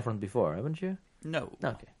about Skyfront before, haven't you? No.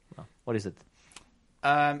 Okay. Well, what is it?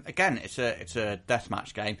 Again, it's a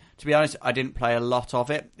deathmatch game. To be honest, I didn't play a lot of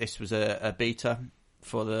it. This was a beta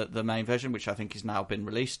for the main version, which I think has now been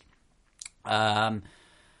released.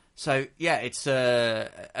 So yeah, it's a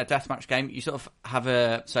deathmatch game. You sort of have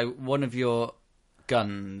one of your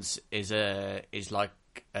guns is like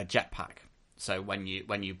a jetpack. So when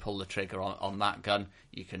you pull the trigger on that gun,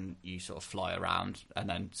 you sort of fly around, and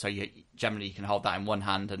then you can hold that in one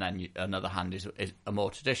hand, and then another hand is a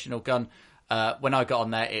more traditional gun. When I got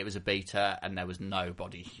on there, it was a beta, and there was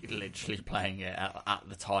nobody literally playing it at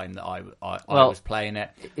the time that I was playing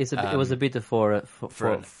it. It was a beta for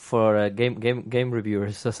game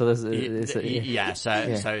reviewers. So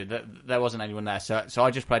there wasn't anyone there. So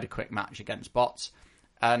I just played a quick match against bots,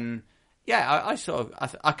 and yeah,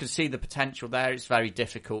 I could see the potential there. It's very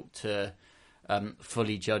difficult to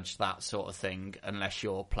fully judge that sort of thing unless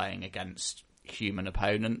you're playing against human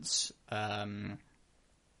opponents.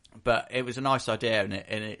 But it was a nice idea, and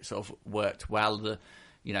it sort of worked well.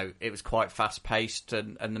 It was quite fast paced,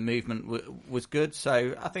 and the movement was good.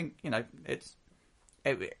 So I think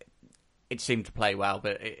it seemed to play well,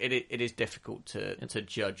 but it is difficult to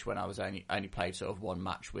judge when I was only played sort of one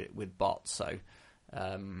match with bots. So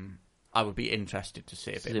I would be interested to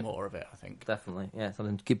see a bit more of it. I think definitely, yeah,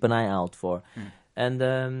 something to keep an eye out for.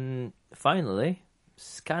 And finally,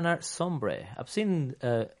 Scanner Sombre. I've seen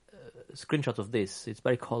screenshots of this. It's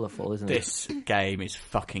very colourful, isn't it? This game is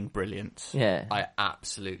fucking brilliant. Yeah. I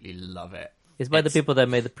absolutely love it. It's by the people that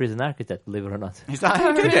made the Prison Architect, believe it or not. Is that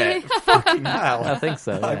who did it? Fucking hell. I think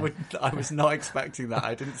so, yeah. I was not expecting that.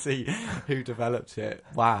 I didn't see who developed it.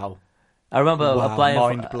 Wow. I remember applying.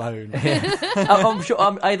 Mind blown. I'm sure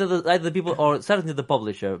either the people or certainly the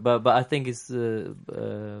publisher, but I think it's.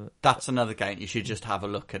 That's another game. You should just have a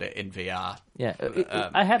look at it in VR. Yeah,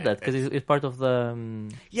 I had that because it's part of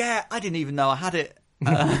the. Yeah, I didn't even know I had it.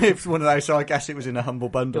 It was one of those, so I guess it was in a Humble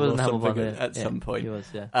Bundle or something at some point. It was,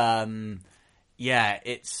 yeah. Yeah,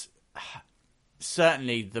 it's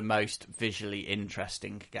certainly the most visually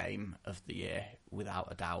interesting game of the year, without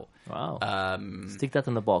a doubt. Wow. Stick that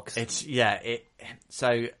in the box.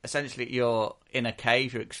 So essentially you're in a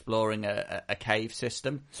cave, you're exploring a cave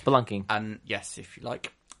system. Spelunking. And yes, if you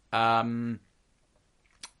like. And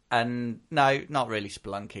no, not really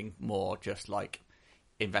spelunking, more just like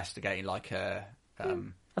investigating like a...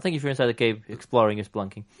 I think if you're inside the cave exploring, you're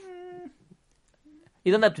spelunking.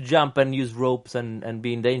 You don't have to jump and use ropes and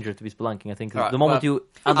be in danger to be spelunking. I think the moment you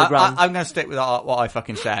underground, I'm going to stick with what I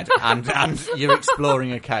fucking said, and you're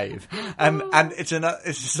exploring a cave, and it's an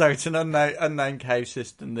unknown cave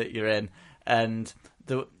system that you're in, and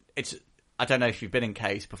I don't know if you've been in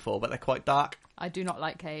caves before, but they're quite dark. I do not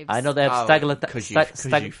like caves. I know they have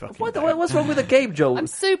What's wrong with a cave, Joe? I'm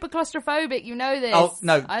super claustrophobic. You know this. Oh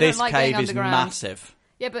no, this like cave is massive.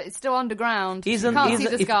 Yeah, but it's still underground. You can't see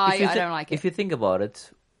the sky. I don't like it. If you think about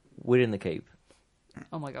it, we're in the cave.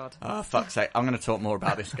 Oh my god. Oh, fuck's sake. I'm going to talk more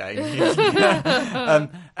about this game.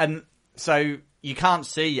 And so you can't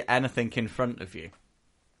see anything in front of you.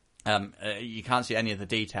 You can't see any of the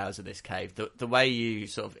details of this cave. The way you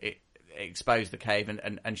sort of expose the cave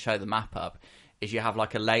and show the map up is you have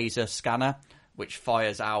like a laser scanner which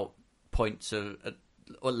fires out points of...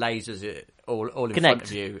 or lasers all in front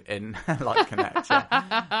of you in like Connect.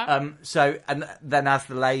 Yeah. So and then as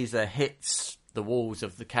the laser hits the walls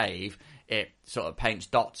of the cave, it sort of paints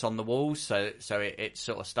dots on the walls. So it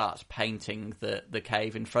sort of starts painting the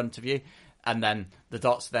cave in front of you, and then the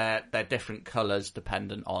dots they're different colours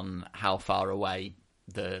dependent on how far away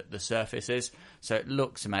the surface is. So it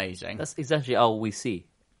looks amazing. That's essentially how we see.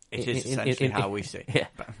 It is essentially how we see. Yeah.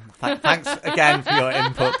 Thanks again for your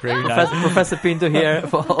input, Bruno. Professor Pinto here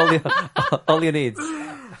for all your needs.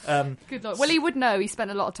 Good luck. Well, he would know. He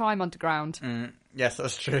spent a lot of time underground. Yes,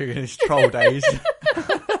 that's true. In his troll days.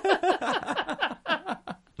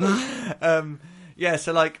 Yeah,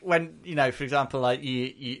 so like when for example, like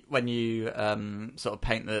when you sort of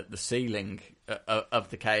paint the ceiling of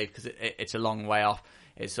the cave because it's a long way off.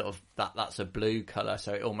 It's sort of that's a blue colour,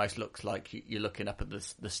 so it almost looks like you're looking up at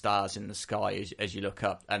the stars in the sky as you look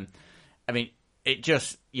up. And I mean, it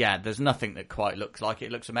just there's nothing that quite looks like it.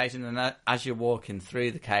 It looks amazing. And as you're walking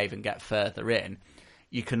through the cave and get further in,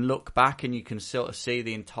 you can look back and you can sort of see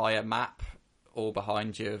the entire map all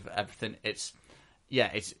behind you of everything. It's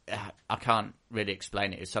I can't really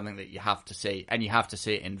explain it. It's something that you have to see, and you have to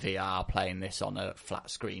see it in VR. Playing this on a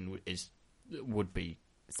flat screen would be.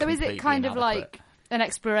 So is it kind of like an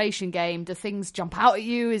exploration game? Do things jump out at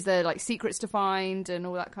you? Is there like secrets to find and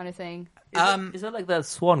all that kind of thing? Is that like that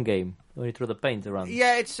Swan game where you throw the paint around?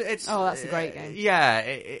 Yeah, it's. Oh, that's a great game. Yeah,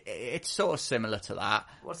 it's sort of similar to that.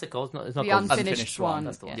 What's it called? It's not the called Unfinished Swan.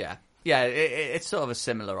 That's the one. Yeah. It's sort of a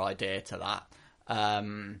similar idea to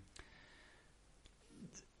that.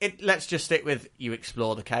 Let's just stick with you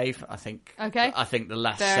explore the cave. I think. Okay. I think the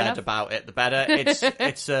less Fair said enough. about it, the better.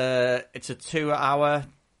 It's a 2-hour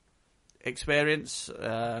experience,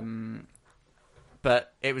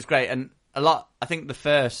 but it was great and a lot. I think the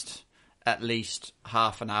first at least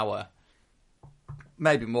half an hour,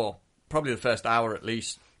 maybe more, probably the first hour at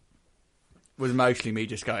least, was mostly me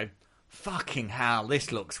just going, fucking hell,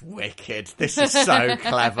 this looks wicked, this is so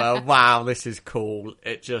clever, wow, this is cool.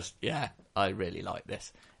 It just I really like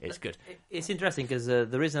this. It's good. It's interesting because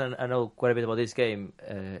the reason I know quite a bit about this game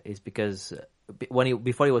is because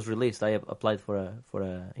before it was released, I applied for a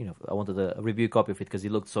I wanted a review copy of it because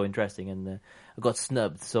it looked so interesting, and I got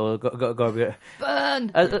snubbed. So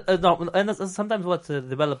burn. No, and sometimes what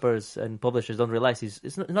developers and publishers don't realize is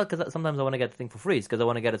it's not because sometimes I want to get the thing for free. It's because I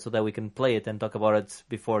want to get it so that we can play it and talk about it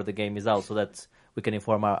before the game is out, so that we can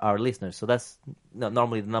inform our listeners. So that's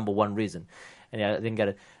normally the number one reason. And I didn't get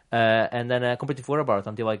it. And then I completely forgot about it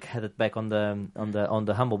until I had it back on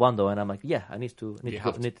the Humble Bundle, and I'm like, I need to play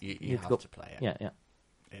it. Yeah.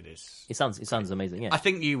 It is. It sounds amazing. Yeah. I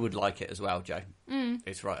think you would like it as well, Joe.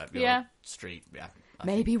 It's right up your street. Yeah.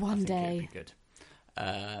 Maybe one day. It'd be good.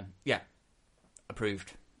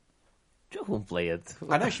 Approved. Jo won't play it.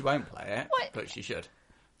 I know she won't play it, What? but she should.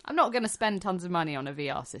 I'm not going to spend tons of money on a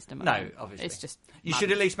VR system. No, obviously. It's just... You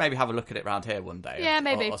should at least maybe have a look at it round here one day. Yeah,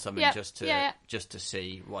 maybe. Or something, Yeah, just to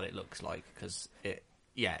see what it looks like, because it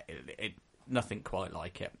nothing quite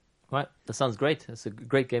like it. Right, that sounds great. It's a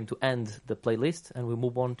great game to end the playlist, and we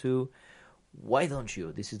move on to Why Don't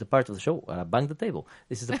You? This is the part of the show. Bang the table.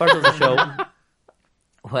 This is the part of the show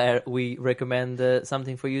where we recommend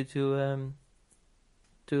something for you to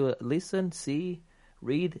listen, see,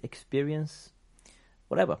 read, experience,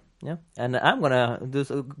 whatever. Yeah, and I'm gonna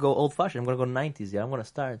go old-fashioned. I'm gonna go 90s. Yeah, I'm gonna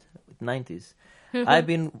start with 90s. I've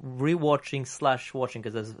been rewatching / watching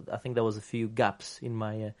because I think there was a few gaps in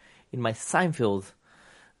my Seinfeld.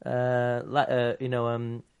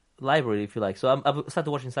 Library, if you like. So I've started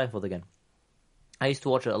watching Seinfeld again. I used to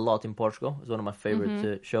watch it a lot in Portugal. It's one of my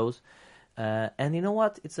favorite shows. And you know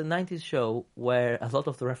what? It's a 90s show where a lot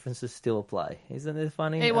of the references still apply. Isn't it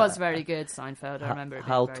funny? It was very good, Seinfeld. I remember it being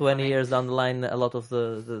how very 20 funny. years down the line, a lot of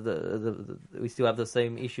the we still have the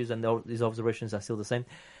same issues, and these observations are still the same.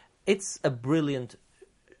 It's a brilliant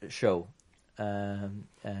show. And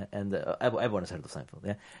everyone has heard of Seinfeld,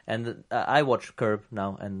 yeah. And I watch Curb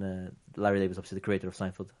now, and Larry David, obviously the creator of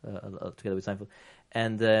Seinfeld, together with Seinfeld,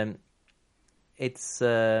 and it's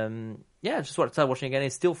just start watching again.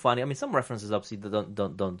 It's still funny. I mean, some references obviously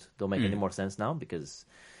don't make any more sense now because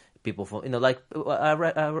people, anytime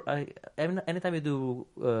you do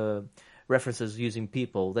references using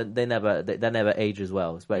people, they never age as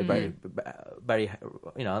well. It's very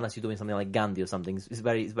unless you're doing something like Gandhi or something, it's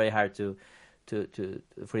very hard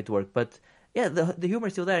for it to work. But yeah, the humor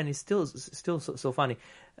is still there, and it's still so funny.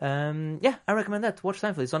 I recommend that. Watch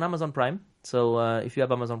Seinfeld. It's on Amazon Prime. So if you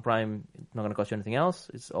have Amazon Prime, it's not going to cost you anything else.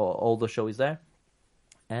 It's all the show is there,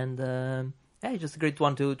 and it's just a great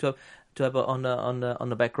one to have on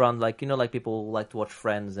the background. Like people like to watch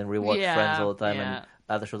Friends and rewatch Friends all the time, and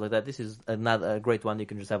other shows like that. This is another great one you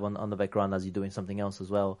can just have on the background as you're doing something else as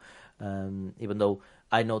well. Even though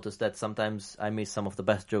I noticed that sometimes I miss some of the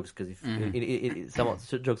best jokes because some of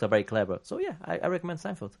the jokes are very clever. So yeah, I recommend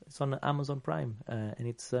Seinfeld. It's on Amazon Prime, and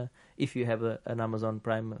it's if you have an Amazon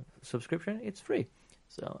Prime subscription, it's free.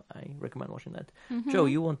 So I recommend watching that. Jo,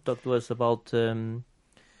 you want to talk to us about a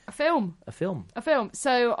film. A film.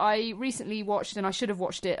 So I recently watched, and I should have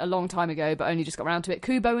watched it a long time ago, but only just got around to it.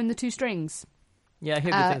 Kubo and the Two Strings. Yeah, I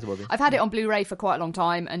hear good things about it. I've had it on Blu-ray for quite a long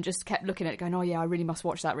time and just kept looking at it going, oh yeah, I really must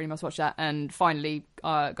watch that, and finally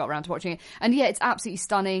got around to watching it. And yeah, it's absolutely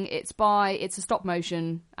stunning. It's a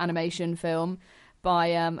stop-motion animation film by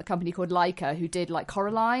a company called Leica, who did like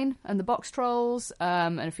Coraline and the Box Trolls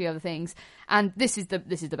and a few other things. And this is the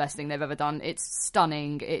best thing they've ever done. It's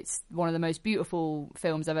stunning. It's one of the most beautiful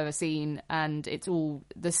films I've ever seen, and it's all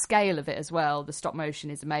the scale of it as well. The stop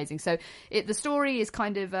motion is amazing. So the story is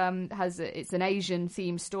kind of it's an Asian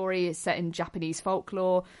themed story. It's set in Japanese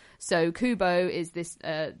folklore. So Kubo is this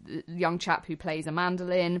young chap who plays a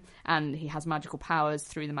mandolin, and he has magical powers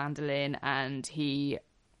through the mandolin, and he,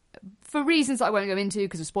 for reasons that I won't go into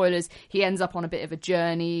because of spoilers, he ends up on a bit of a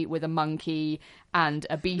journey with a monkey and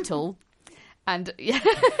a beetle. And yeah,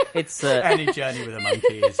 it's any journey with a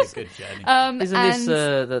monkey is a good journey. Isn't this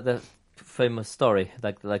the famous story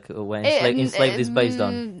like when Enslaved is based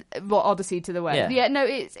on? What, Odyssey to the West? Yeah, no,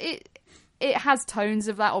 it has tones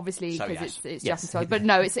of that, obviously, because it's Japanese, but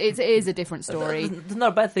no, it is a different story. It's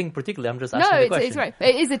not a bad thing, particularly. I'm just asking the question. It's right.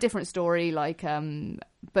 It is a different story,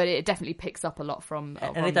 but it definitely picks up a lot from.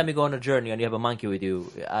 Anytime you go on a journey and you have a monkey with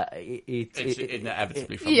you, it's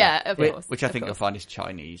inevitably from of course. Which I think you'll find is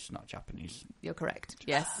Chinese, not Japanese. You're correct.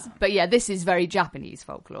 Yes, but yeah, this is very Japanese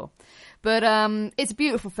folklore. But it's a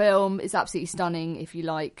beautiful film. It's absolutely stunning. If you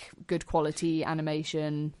like good quality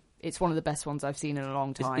animation. It's one of the best ones I've seen in a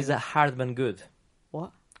long time. Is that Hardman good?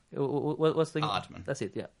 What? What's the... Aardman. That's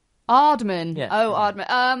it, yeah. Aardman. Yeah. Oh,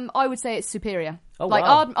 Aardman. I would say it's superior. Oh,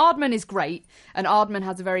 wow. Aardman is great, and Aardman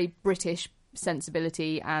has a very British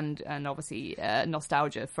sensibility and obviously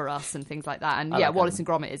nostalgia for us and things like that. And Wallace and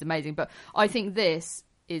Gromit is amazing, but I think this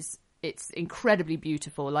is... It's incredibly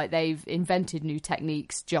beautiful. Like, they've invented new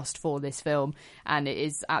techniques just for this film, and it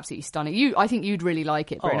is absolutely stunning. I think you'd really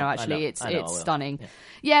like it, Bruno. Actually, it's stunning.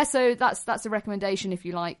 Yeah, so that's a recommendation if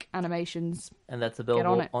you like animations. And that's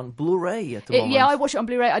available on Blu-ray at the moment. Yeah, I watch it on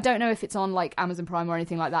Blu-ray. I don't know if it's on like Amazon Prime or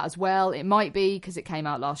anything like that as well. It might be because it came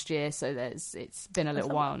out last year, so it's been a little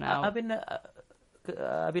while now. I've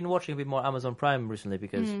been watching a bit more Amazon Prime recently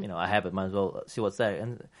because I have it. Might as well see what's there,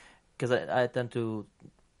 and because I tend to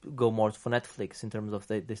go more for Netflix in terms of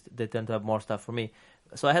they tend to have more stuff for me.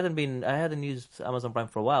 So I hadn't used Amazon Prime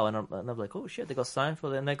for a while, and I was like, oh shit, they got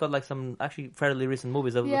Seinfeld, and they got like some actually fairly recent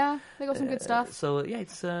movies. They got some good stuff. So yeah,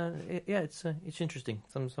 it's interesting.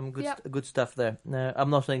 Some good stuff there. I'm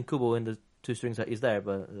not saying Kubo in the two strings is there,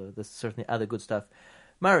 but there's certainly other good stuff.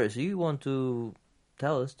 Marius, you want to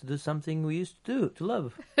tell us to do something we used to do, to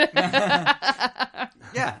love?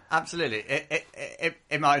 Yeah, absolutely.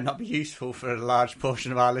 It might not be useful for a large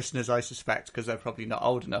portion of our listeners, I suspect, because they're probably not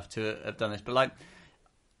old enough to have done this. But like,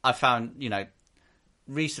 I found,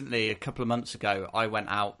 recently, a couple of months ago, I went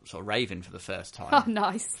out sort of raving for the first time. Oh,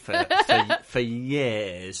 nice. For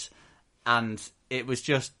years. And it was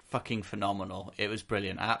just fucking phenomenal. It was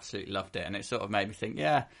brilliant. I absolutely loved it. And it sort of made me think,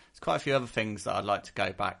 yeah, there's quite a few other things that I'd like to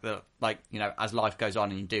go back. That, like, as life goes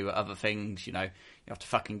on and you do other things, you have to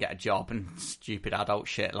fucking get a job and stupid adult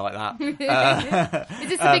shit like that. Is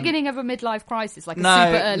this the beginning of a midlife crisis? Like a super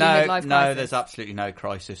early midlife crisis? No, there's absolutely no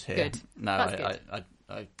crisis here. Good. No, I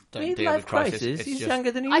don't midlife deal with crisis. He's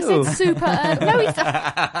younger than you. I said super early. No, he's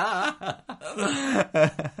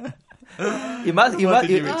He must. He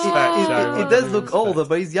does look Respect. older,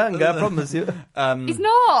 but he's younger. I promise you. He's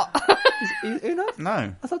not. You're not?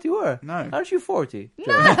 No. I thought you were. No. Aren't you 40?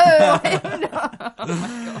 No, I'm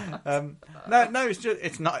not. No,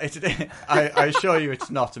 it's not. I assure you,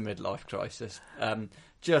 it's not a midlife crisis.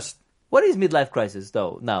 What is midlife crisis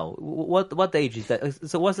though? Now, what age is that?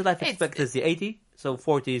 So, what's the life expectancy? 80. So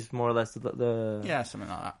 40 is more or less the yeah, something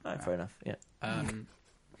like that. Right, fair enough. Yeah.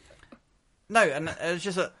 No, and it's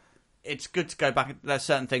just it's good to go back. There's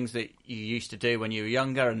certain things that you used to do when you were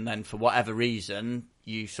younger, and then for whatever reason,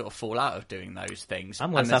 you sort of fall out of doing those things.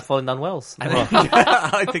 I'm going to start falling down wells.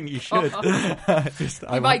 I think you should.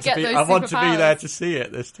 I want to be there to see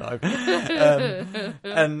it this time.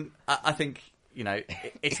 And I think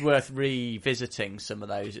it's worth revisiting some of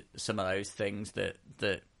those things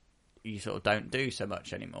that you sort of don't do so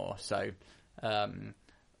much anymore. So.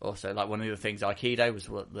 Also, like one of the things, Aikido was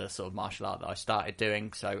the sort of martial art that I started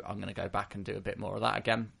doing, so I'm going to go back and do a bit more of that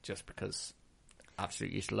again, just because I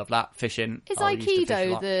absolutely used to love that. Fishing. Is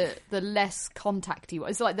Aikido the less contacty one?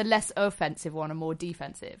 It's like the less offensive one and more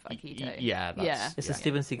defensive Aikido. Yeah. It's a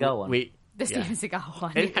Steven Seagal one. The Steven Seagal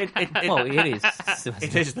one. It is.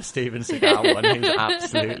 It is the Steven Seagal one. He's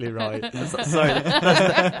absolutely right. Sorry,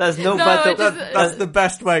 that's that's the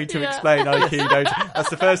best way to explain Aikido. That's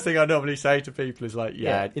the first thing I normally say to people is like,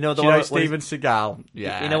 Steven Seagal.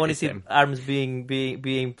 Yeah, when you see arms being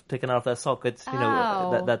taken out of their sockets,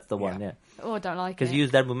 that's the one. Yeah. Oh, I don't like it. Because you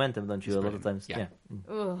use that momentum, don't you? A lot of times. Yeah.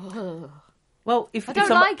 Well, if I don't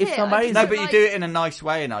like it. No, but you do it in a nice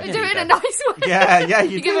way, and you do it in a nice way. Yeah,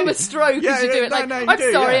 you give them a stroke as you do it. I'm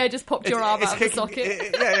sorry, I just popped your arm out of the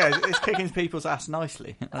socket. It's kicking people's ass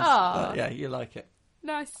nicely. You like it.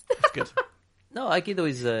 Nice. It's good. No, Aikido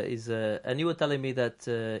is and you were telling me that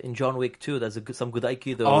in John Wick 2 there's some good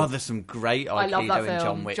Aikido. Oh, there's some great Aikido I love that film. in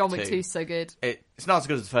John Wick 2. John Wick 2 is so good. It's not as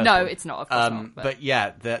good as the first No, one. it's not, of course not. But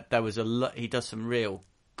yeah, there was a lot. He does some real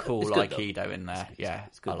cool Aikido in there.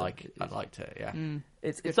 It's good. I liked it. Yeah.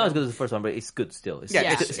 It's not as good as the first one, but it's good still. It's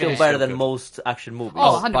it's still better than most action movies.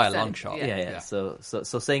 Oh, 100%. By a long shot. Yeah. So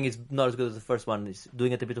saying it's not as good as the first one is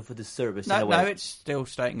doing it a bit of a disservice. No, in a way. it's still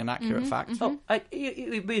stating an accurate fact. Oh,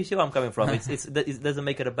 you see where I'm coming from. It doesn't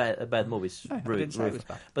make it a bad movie. It's rude.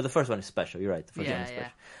 But the first one is special. You're right. The first one is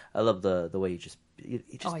special. I love the way he just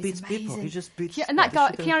beats people. He just beats. Yeah, and that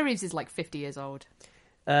guy, Keanu Reeves, is like 50 years old.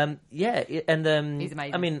 And he's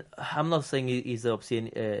amazing. I mean, I'm not saying he's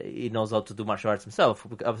obviously he knows how to do martial arts himself.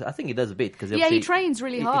 I think he does a bit because he trains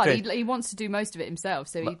really hard. He wants to do most of it himself,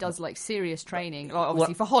 so he does like serious training,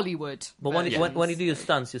 obviously for Hollywood. But when you do your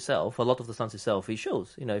stunts yourself, a lot of the stunts yourself, he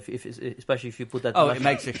shows. Especially if you put that. It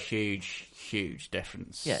makes a huge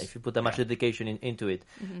difference. Yeah, if you put that much dedication into it.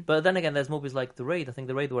 Mm-hmm. But then again, there's movies like The Raid. I think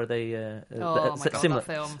The Raid where they that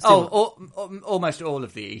film. Almost all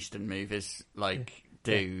of the Eastern movies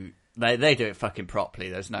do. They do it fucking properly.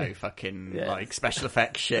 There's no fucking special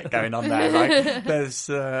effects shit going on there. Like there's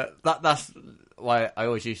that's why I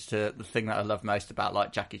always used to. The thing that I love most about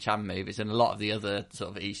like Jackie Chan movies and a lot of the other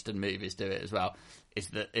sort of Eastern movies do it as well. Is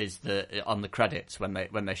that on the credits when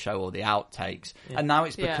they show all the outtakes, and now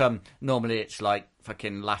it's become normally it's like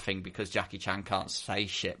fucking laughing because Jackie Chan can't say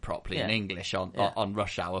shit properly in English on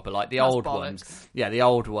Rush Hour, but like the old ones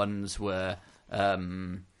were.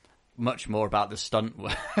 Much more about the stunt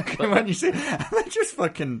work when you see they're just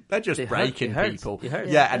breaking people.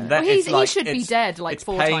 And he should be dead like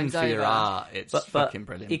 4 times over. Your art. It's fucking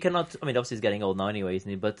brilliant. He cannot. I mean, obviously he's getting old now anyway, isn't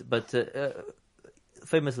he? But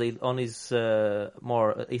famously on his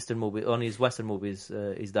more Eastern movie, on his Western movies,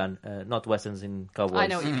 he's done not Westerns in cowboys. I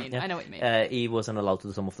know what you mean. Yeah. I know what you mean. He wasn't allowed to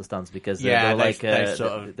do some of the stunts because they were like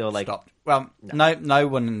stopped. Well, no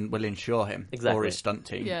one will insure him or his stunt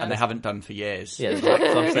team, and they haven't done for years. Yeah, so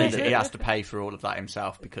I'm saying he has to pay for all of that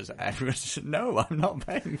himself because everyone says, "No, I'm not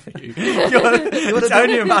paying for you. It's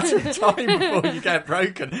only a matter of time before you get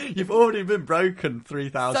broken. You've already been broken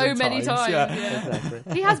 3,000 times. So many times. Yeah.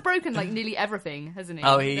 Exactly. He has broken like nearly everything, hasn't he?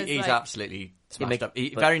 Oh, he's absolutely smashed up.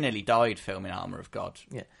 He very nearly died filming Armour of God.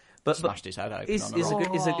 Yeah. Smashed his head open.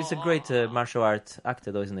 He's a great martial art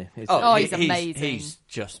actor, though, isn't he? He's amazing. He's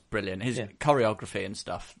just brilliant. His choreography and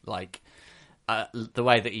stuff, like the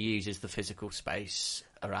way that he uses the physical space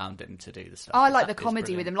around him to do the stuff. I like the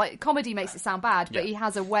comedy with him. Like, comedy makes it sound bad, but he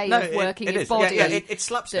has a way of working his body. It's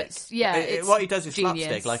slapstick. What he does is genius.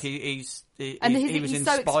 slapstick. Like he was he's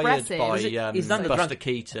inspired so by he's done Buster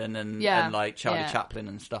Keaton and like Charlie Chaplin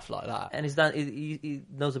and stuff like that. And he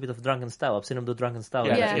knows a bit of Drunken Style. I've seen him do Drunken Style.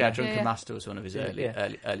 Drunken Master was one of his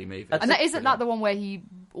early movies. And isn't that the one where he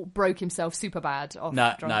broke himself super bad?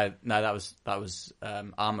 No, that was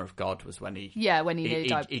Armour of God was when he nearly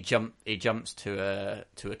died. He jumps to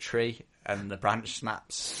a tree and the branch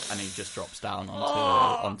snaps and he just drops down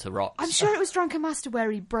onto rocks. I'm sure it was Drunken Master where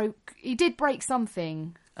he did break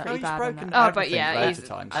something. He's broken loads of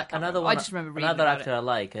times. Another one, I just remember reading another about actor I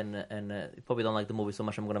like, and you probably don't like the movie so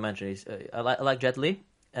much. I'm going to mention is I like Jet Li.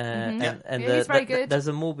 And he's very good. There's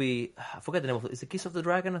a movie, I forget the name of it. It's The Kiss of the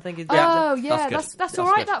Dragon, I think. That's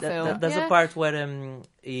all right. That film. There's a part where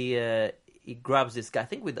he grabs this guy. I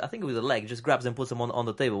think with a leg, just grabs and puts him on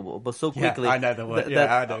the table, but so quickly. I know the word.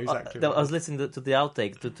 I know exactly. I was listening to the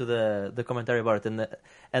outtake, to the commentary about it,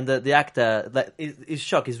 and the actor is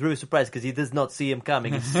shocked. He's really surprised because he does not see him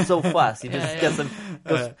coming. It's so fast. He just gets him.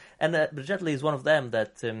 And Jet Li is one of them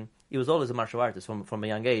that. He was always a martial artist from a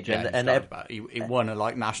young age, he won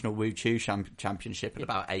a national Woo Choo championship at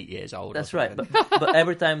about 8 years old. That's right, but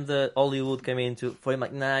every time the Hollywood came in for him,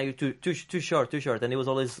 like, nah, you're too short, and he was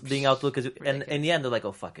always being outlooked. And in the end, they're like,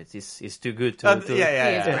 oh fuck it, he's too good to. He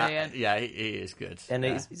is brilliant. He is good. And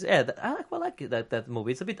I like that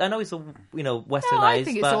movie. It's a bit. I know it's westernized. I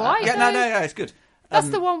think it's all right. It's good. That's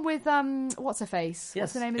the one with what's her face? Yes.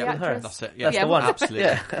 What's the name of the actress? That's it. That's the one. Absolutely.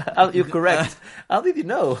 Yeah. You're correct. How did you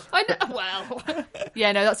know? I know. Well,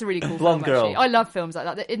 that's a really cool Blonde film. girl. Actually, I love films like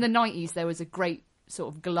that. In the 90s, there was a great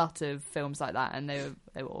sort of glut of films like that, and they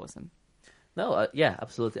were awesome. No,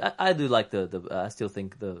 absolutely. I do like I still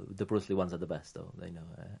think the Bruce Lee ones are the best, though.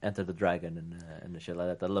 Enter the Dragon and the shit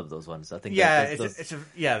like that. I love those ones. I think.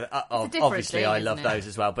 Obviously, I love those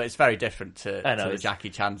as well. But it's very different to the Jackie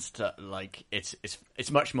Chan stuff. Like it's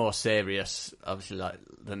much more serious, obviously,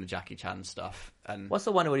 than the Jackie Chan stuff. And what's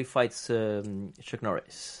the one where he fights Chuck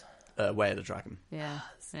Norris? Way of the Dragon. Yeah,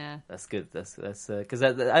 that's good. That's because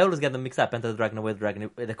I always get them mixed up. Enter the Dragon and Way of the Dragon.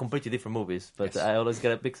 They're completely different movies, but I always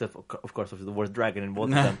get mixed up. Of course, of the word dragon in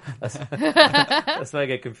both of them. That's why I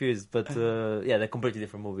get confused. But they're completely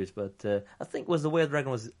different movies. But I think The Way of the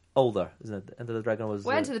Dragon was older, isn't it? Enter the Dragon was.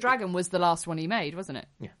 Enter the Dragon was the last one he made, wasn't it?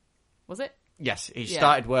 Yeah. Was it? Yes, he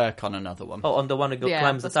started work on another one. Oh, on the one who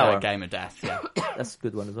climbs the tower. Game of Death. Yeah, that's a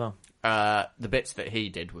good one as well. The bits that he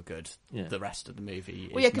did were good. Yeah. The rest of the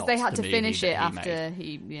movie is because they had to finish it after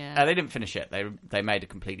he. Yeah, they didn't finish it. They made a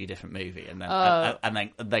completely different movie and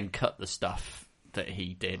then cut the stuff that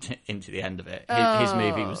he did into the end of it. His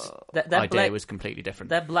movie was was completely different.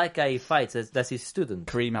 That black guy he fights, that's his student.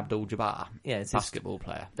 Kareem Abdul-Jabbar. Yeah, it's basketball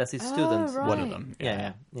player. That's his student. Right. One of them.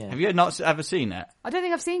 Yeah. Have you not ever seen it? I don't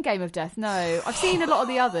think I've seen Game of Death, no. I've seen a lot of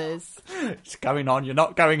the others. It's going on, you're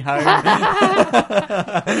not going home.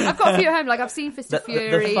 I've got a few at home, like I've seen Fist of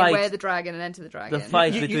Fury, Way of the Dragon and Enter the Dragon. The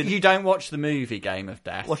fight you don't watch the movie Game of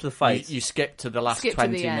Death. Watch the fight. You skip to the last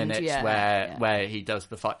 20 minutes where he does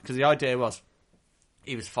the fight. Because the idea was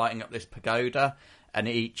he was fighting up this pagoda, and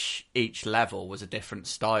each level was a different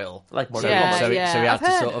style. Like so he had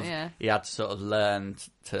to sort of learn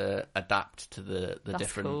to adapt to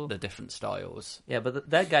the different styles. Yeah, but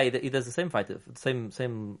that guy he does the same fight, same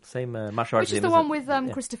martial arts. Which is the one with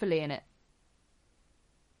Christopher Lee in it,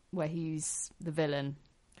 where he's the villain.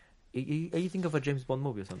 Are you thinking of a James Bond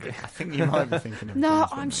movie or something? I think you might be thinking of. No,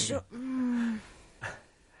 I'm sure.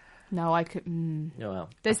 No, I could. Oh, well.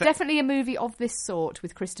 There's definitely a movie of this sort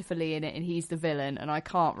with Christopher Lee in it, and he's the villain, and I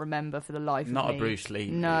can't remember for the life of me. Not a Bruce Lee.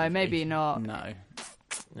 No, maybe not. No.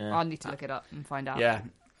 Yeah. I'll need to look it up and find out. Yeah.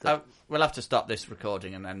 We'll have to stop this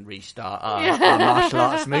recording and then restart our martial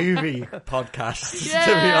arts movie podcast. Yeah.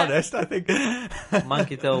 To be honest, I think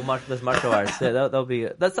Monkey Toe martial arts. Yeah, that'll be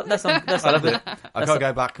that's good. I've got to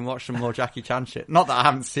go back and watch some more Jackie Chan shit. Not that I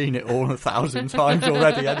haven't seen it all 1,000 times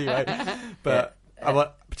already, anyway. But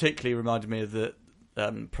particularly reminded me of the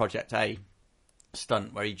Project A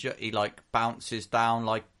stunt where he like bounces down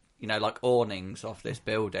like awnings off this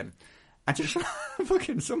building. And just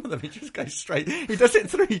fucking some of them, he just goes straight. He does it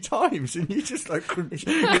 3 times, and you just like crunch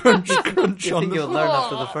You on think the you'll learn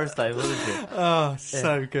after the first time, wouldn't you? Oh,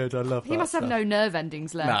 so good! I love that. He must have no nerve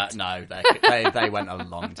endings left. No, they went a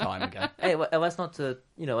long time ago. Hey, let's not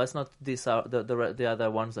let's not diss the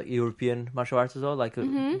other ones like European martial arts as well, like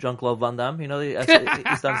Jean-Claude Van Damme. You know,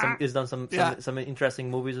 he's done some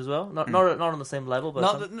interesting movies as well. Not on the same level,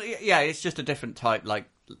 but it's just a different type. Like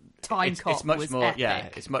Time Cop it's much was more. epic. Yeah,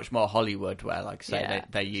 it's much more Hollywood, where like say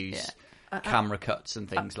they use camera cuts and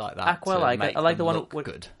things like that. I like the one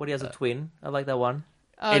good. where he has a twin. I like that one.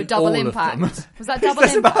 Oh, In Double all of Impact. them. Was that Double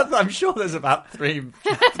Impact? I'm sure there's about three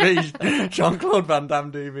Jean-Claude Van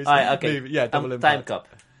Damme movies. Okay. Yeah, Double Impact. Time Cop.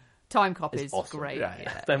 Time Cop It's is awesome. great.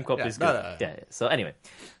 Yeah. Time Cop is good. No. Yeah. So anyway,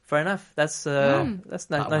 fair enough. That's nice.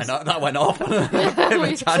 That went off.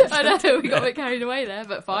 I know, we got a bit carried away there,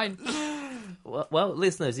 but fine. Well,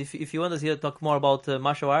 listeners, if you want us here to talk more about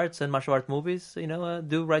martial arts and martial art movies,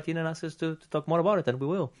 do write in and ask us to talk more about it, and we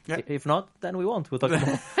will. Yeah. If not, then we won't. We'll talk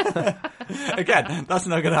more. Again, that's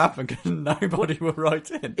not going to happen because nobody will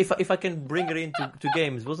write in. If I can bring it into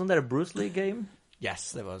games, wasn't there a Bruce Lee game?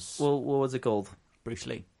 Yes, there was. Well, what was it called? Bruce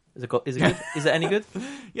Lee. Is it good? Is it any good?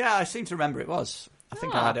 Yeah, I seem to remember it was. I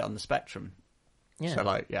think I had it on the Spectrum. Yeah. So,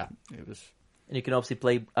 it was... And you can obviously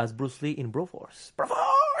play as Bruce Lee in Broforce.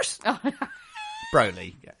 Broforce!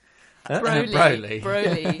 Broly, yeah.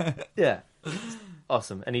 Broly. Yeah.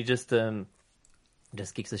 Awesome. And he just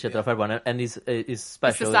kicks the shit out of everyone. And he's special. It's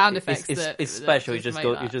the sound effects It's special.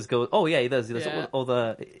 that He just goes, oh yeah, he does. Yeah. All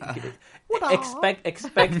the...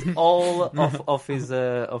 expect all of his...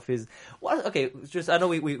 What? Okay, just I know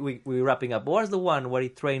we're wrapping up. But what's the one where he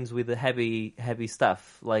trains with the heavy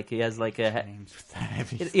stuff? Like he has like a...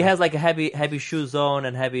 He has like a heavy shoes on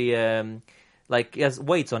and heavy... like he has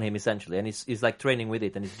weights on him essentially, and he's like training with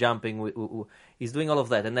it, and he's jumping. He's doing all of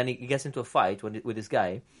that, and then he gets into a fight with this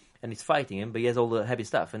guy, and he's fighting him, but he has all the heavy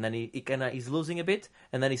stuff, and then he's losing a bit,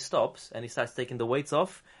 and then he stops and he starts taking the weights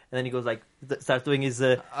off, and then he goes like starts doing his.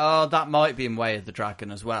 Oh, that might be in Way of the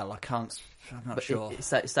Dragon as well. I'm not sure. He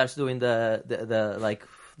starts doing the like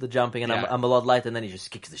the jumping, and I'm a lot light, and then he just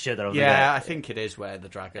kicks the shit out of the guy. Yeah, I think it is Way of the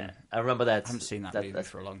Dragon. Yeah, I remember that. I haven't seen that movie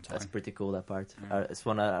for a long time. That's pretty cool, that part. It's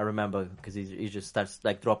one I remember because he just starts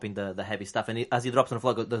like dropping the heavy stuff, and as he drops on the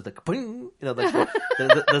floor, does the ping,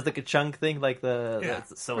 does the chunk thing, like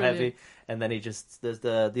it's so Brilliant. heavy, and then he just does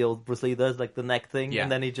the old BruceLee does like the neck thing,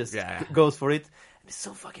 and then he just goes for it. And it's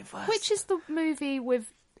so fucking fast. Which is the movie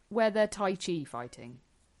where they're Tai Chi fighting?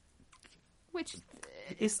 Which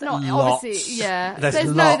it's not lots. obviously, yeah.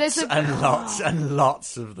 There's lots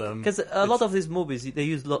of them. Because a lot of these movies they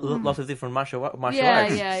use lots of different martial arts.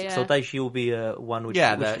 Yeah. So Tai Chi will be one which.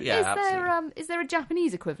 Is there a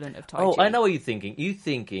Japanese equivalent of Tai Chi? Oh, I know what you're thinking. You're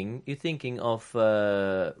thinking of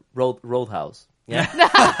Roadhouse. Yeah.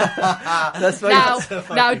 That's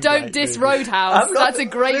now don't diss Roadhouse. That's a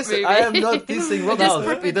great movie. I am not dissing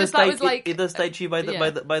Roadhouse. It does Tai Chi by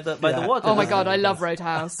the water. Oh my god, I love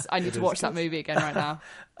Roadhouse. I need to watch that movie again right now.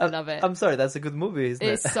 I love it. I'm sorry, that's a good movie, isn't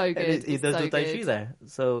it? It's so good. It does do Tai Chi there.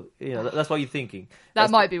 So, that's what you're thinking. That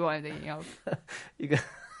might be what I'm thinking of. It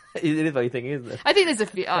is what you're thinking, isn't it? I think there's a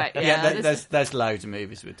few. There's loads of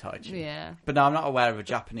movies with Tai Chi. Yeah. But no, I'm not aware of a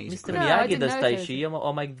Japanese. Mr. Miyagi does Tai Chi.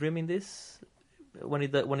 Am I dreaming this? When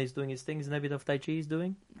he's doing his things, and a bit of Tai Chi he's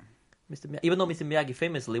doing. Even though Mr. Miyagi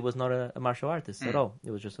famously was not a martial artist at all,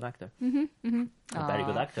 he was just an actor. A very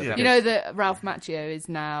good actor. Yeah. You know that Ralph Macchio is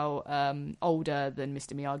now older than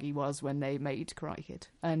Mr. Miyagi was when they made Karate Kid,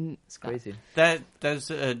 and it's crazy. They're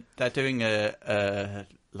doing a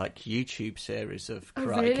like YouTube series of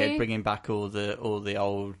Karate Kid, bringing back all the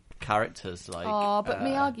old characters. Like, but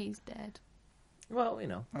Miyagi's dead. Well,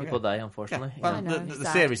 people die, unfortunately. Yeah. Well,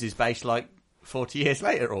 the series is based like 40 years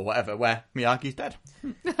later or whatever, where Miyagi's dead.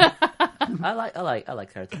 I like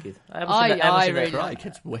Karate Kid. I really Karate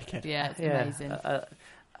Kid's wicked. Yeah, it's amazing.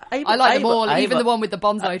 I like them all, even the one with the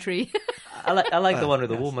bonsai tree. I like the one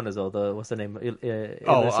with the woman as well. What's her name?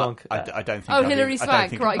 I don't think. Hilary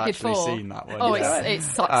Swank, Karate Kid 4. Seen that one. Oh, it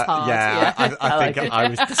sucks hard. I think I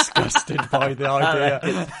was disgusted by the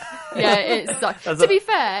idea. Yeah, it's like, to be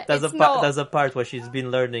fair, it's not. There's a part where she's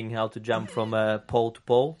been learning how to jump from pole to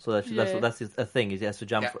pole, so that's a thing. He has to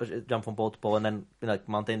jump from pole to pole, and then like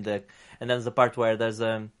mountain deck. And then there's a part where there's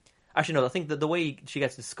actually no, I think that the way she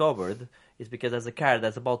gets discovered is because there's a car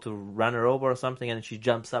that's about to run her over or something, and she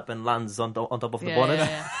jumps up and lands on top of the bonnet.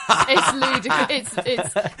 Yeah. It's ludicrous.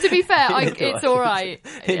 It's to be fair, it's all right.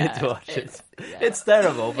 You need to watch it. It's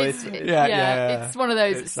terrible, but it's one of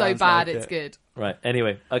those. It's so bad, it's good. Right.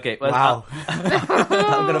 Anyway, okay. Well, Wow.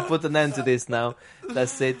 I'm gonna put an end to this now.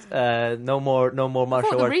 That's it. No more martial I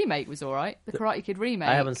thought the arts. remake was all right. The Karate Kid remake.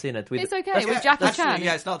 I haven't seen it. It's okay with Jackie Chan.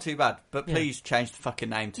 Yeah, it's not too bad. But please change the fucking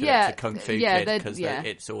name to it to Kung Fu Kid, because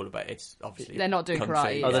it's all about. It's obviously they're not doing Kung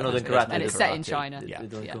karate. Fu. Oh, they're not doing karate. And it's set in China. They're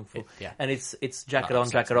doing Kung Fu. Yeah. And it's jacket on,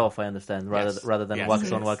 jacket off. I understand, rather than wax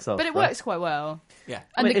on, wax off. But it works quite well. Yeah.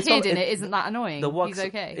 And the it's kid in it isn't that annoying. The wax, he's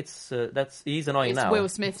okay. He's annoying It's now. Will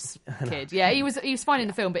Smith's kid. Yeah, he was fine in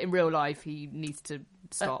the film, but in real life, he needs to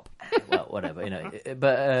stop. Well, whatever,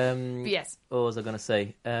 But yes. What was I going to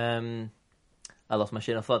say? I lost my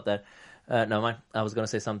train of thought there. No, mind. I was going to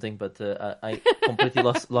say something, but I completely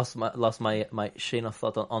lost my train of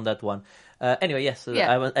thought on that one. Anyway, yes,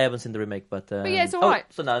 I haven't seen the remake, but yeah, it's all right.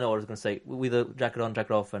 So now I know what I was going to say. With the jacket on,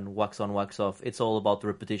 jacket off, and wax on, wax off, it's all about the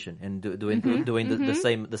repetition and doing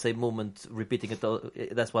the same movement, repeating it.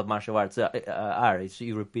 That's what martial arts are. It's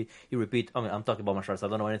you repeat. I mean, I'm talking about martial arts. I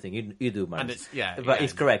don't know anything. You do, man. And it's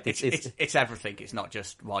correct. It's everything. It's not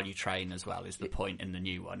just while you train as well. Is the point in the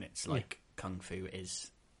new one? It's like Kung Fu is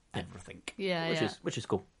everything. Which is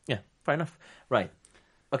cool. Yeah, fair enough. Right.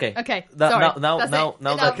 Okay. Sorry. Now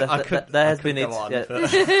that has been it.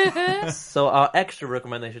 Yeah. So our extra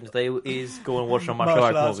recommendation today is go and watch some martial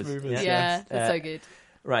arts movies. Yeah, that's so good.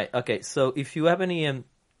 Right. Okay. So if you have any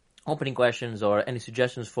opening questions or any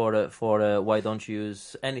suggestions for why don't you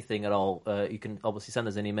use anything at all, you can obviously send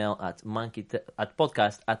us an email at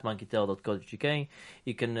podcast@monkeytail.co.uk.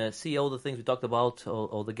 You can see all the things we talked about,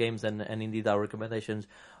 all the games and indeed our recommendations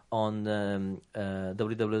on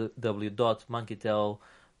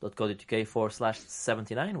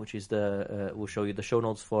www.monkeytail.co.uk/79, which is we'll show you the show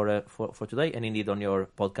notes for today, and indeed on your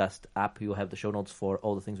podcast app you have the show notes for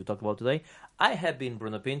all the things we talked about today. I have been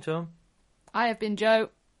Bruno Pinto. I have been Joe.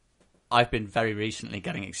 I've been very recently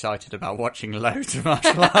getting excited about watching loads of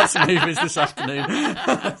martial arts movies this afternoon.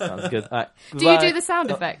 Sounds good. All right. Do you do the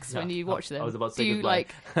sound effects when you watch them? I was about to say do you goodbye.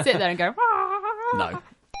 like sit there and go? No.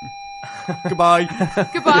 Goodbye.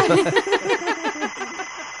 Goodbye.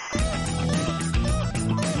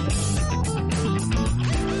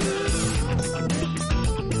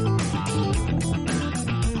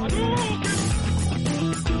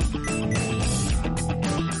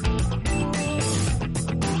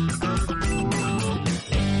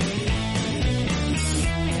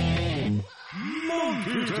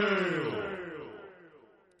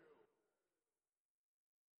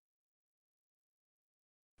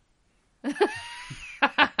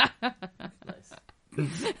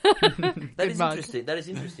 That is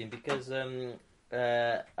interesting because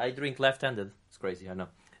I drink left-handed. It's crazy, I know,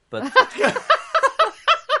 but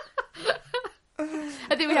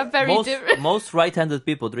I think we have very different. Most right-handed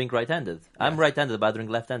people drink right-handed. I'm right-handed, but I drink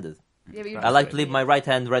left-handed. Yeah, I like to leave my right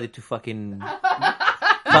hand ready to fucking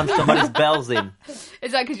punch somebody's bells in.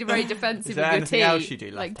 Is that because you're very defensive with your tea? Else you do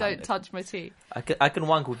like, don't touch my tea. I can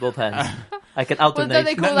wank with both hands. I can alternate. Well, don't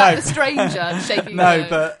they call that a stranger shaking?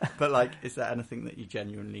 But like, is there anything that you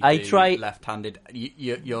genuinely do try left-handed?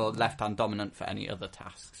 You're left-hand dominant for any other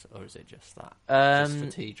tasks, or is it just that? Just for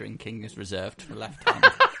tea drinking is reserved for left hand.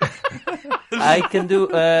 I can do.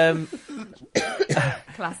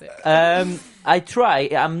 Classic. I try.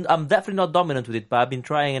 I'm definitely not dominant with it, but I've been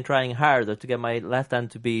trying and trying harder to get my left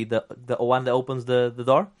hand to be the one that opens the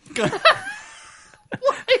door.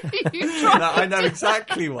 I know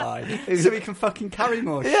exactly why. So we can fucking carry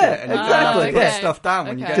more shit and exactly. put stuff down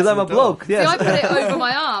when you get to Because I'm the a bloke. See, Yes. I put it over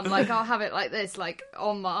my arm. Like, I'll have it like this, like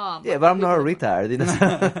on my arm. Yeah, but I'm not a retard. You know?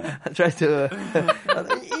 I try to.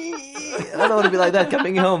 I don't want to be like that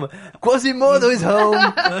coming home. Quasimodo is home.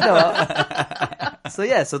 No. So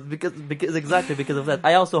yeah, because exactly because of that,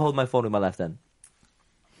 I also hold my phone with my left hand.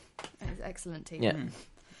 It's excellent tea. Yeah.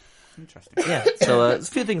 Interesting. Yeah. So a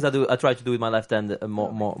few things I try to do with my left hand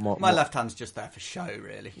more. My left hand's just there for show,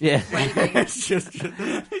 really. Yeah. It's just. What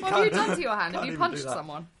have you done to your hand? Have you punched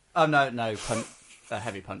someone? Oh no, a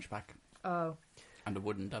heavy punch bag. Oh. And a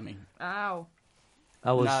wooden dummy. Ow.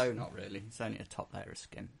 No, not really. It's only a top layer of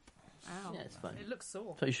skin. Ow. Yeah, it's fine. It looks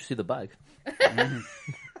sore. So you should see the bag.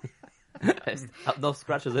 No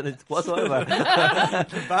scratches in it whatsoever.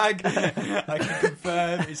 The bag, I can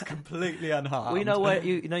confirm, is completely unharmed. Well, you know where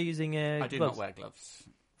you're not using. I do not wear gloves.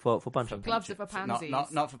 For punching. Gloves are for pansies.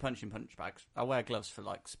 Not for punching punch bags. I wear gloves for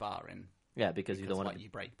like sparring. Yeah, because you don't want you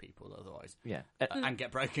break people otherwise. Yeah, and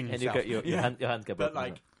get broken and yourself. your hands get broken. But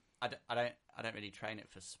like, I don't really train it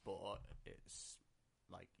for sport. It's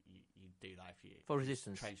like you do that if you for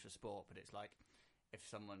resistance. Train for sport, but it's like if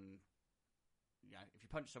someone, if you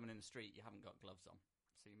punch someone in the street, you haven't got gloves on,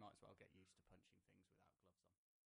 so you might as well get used to punching things.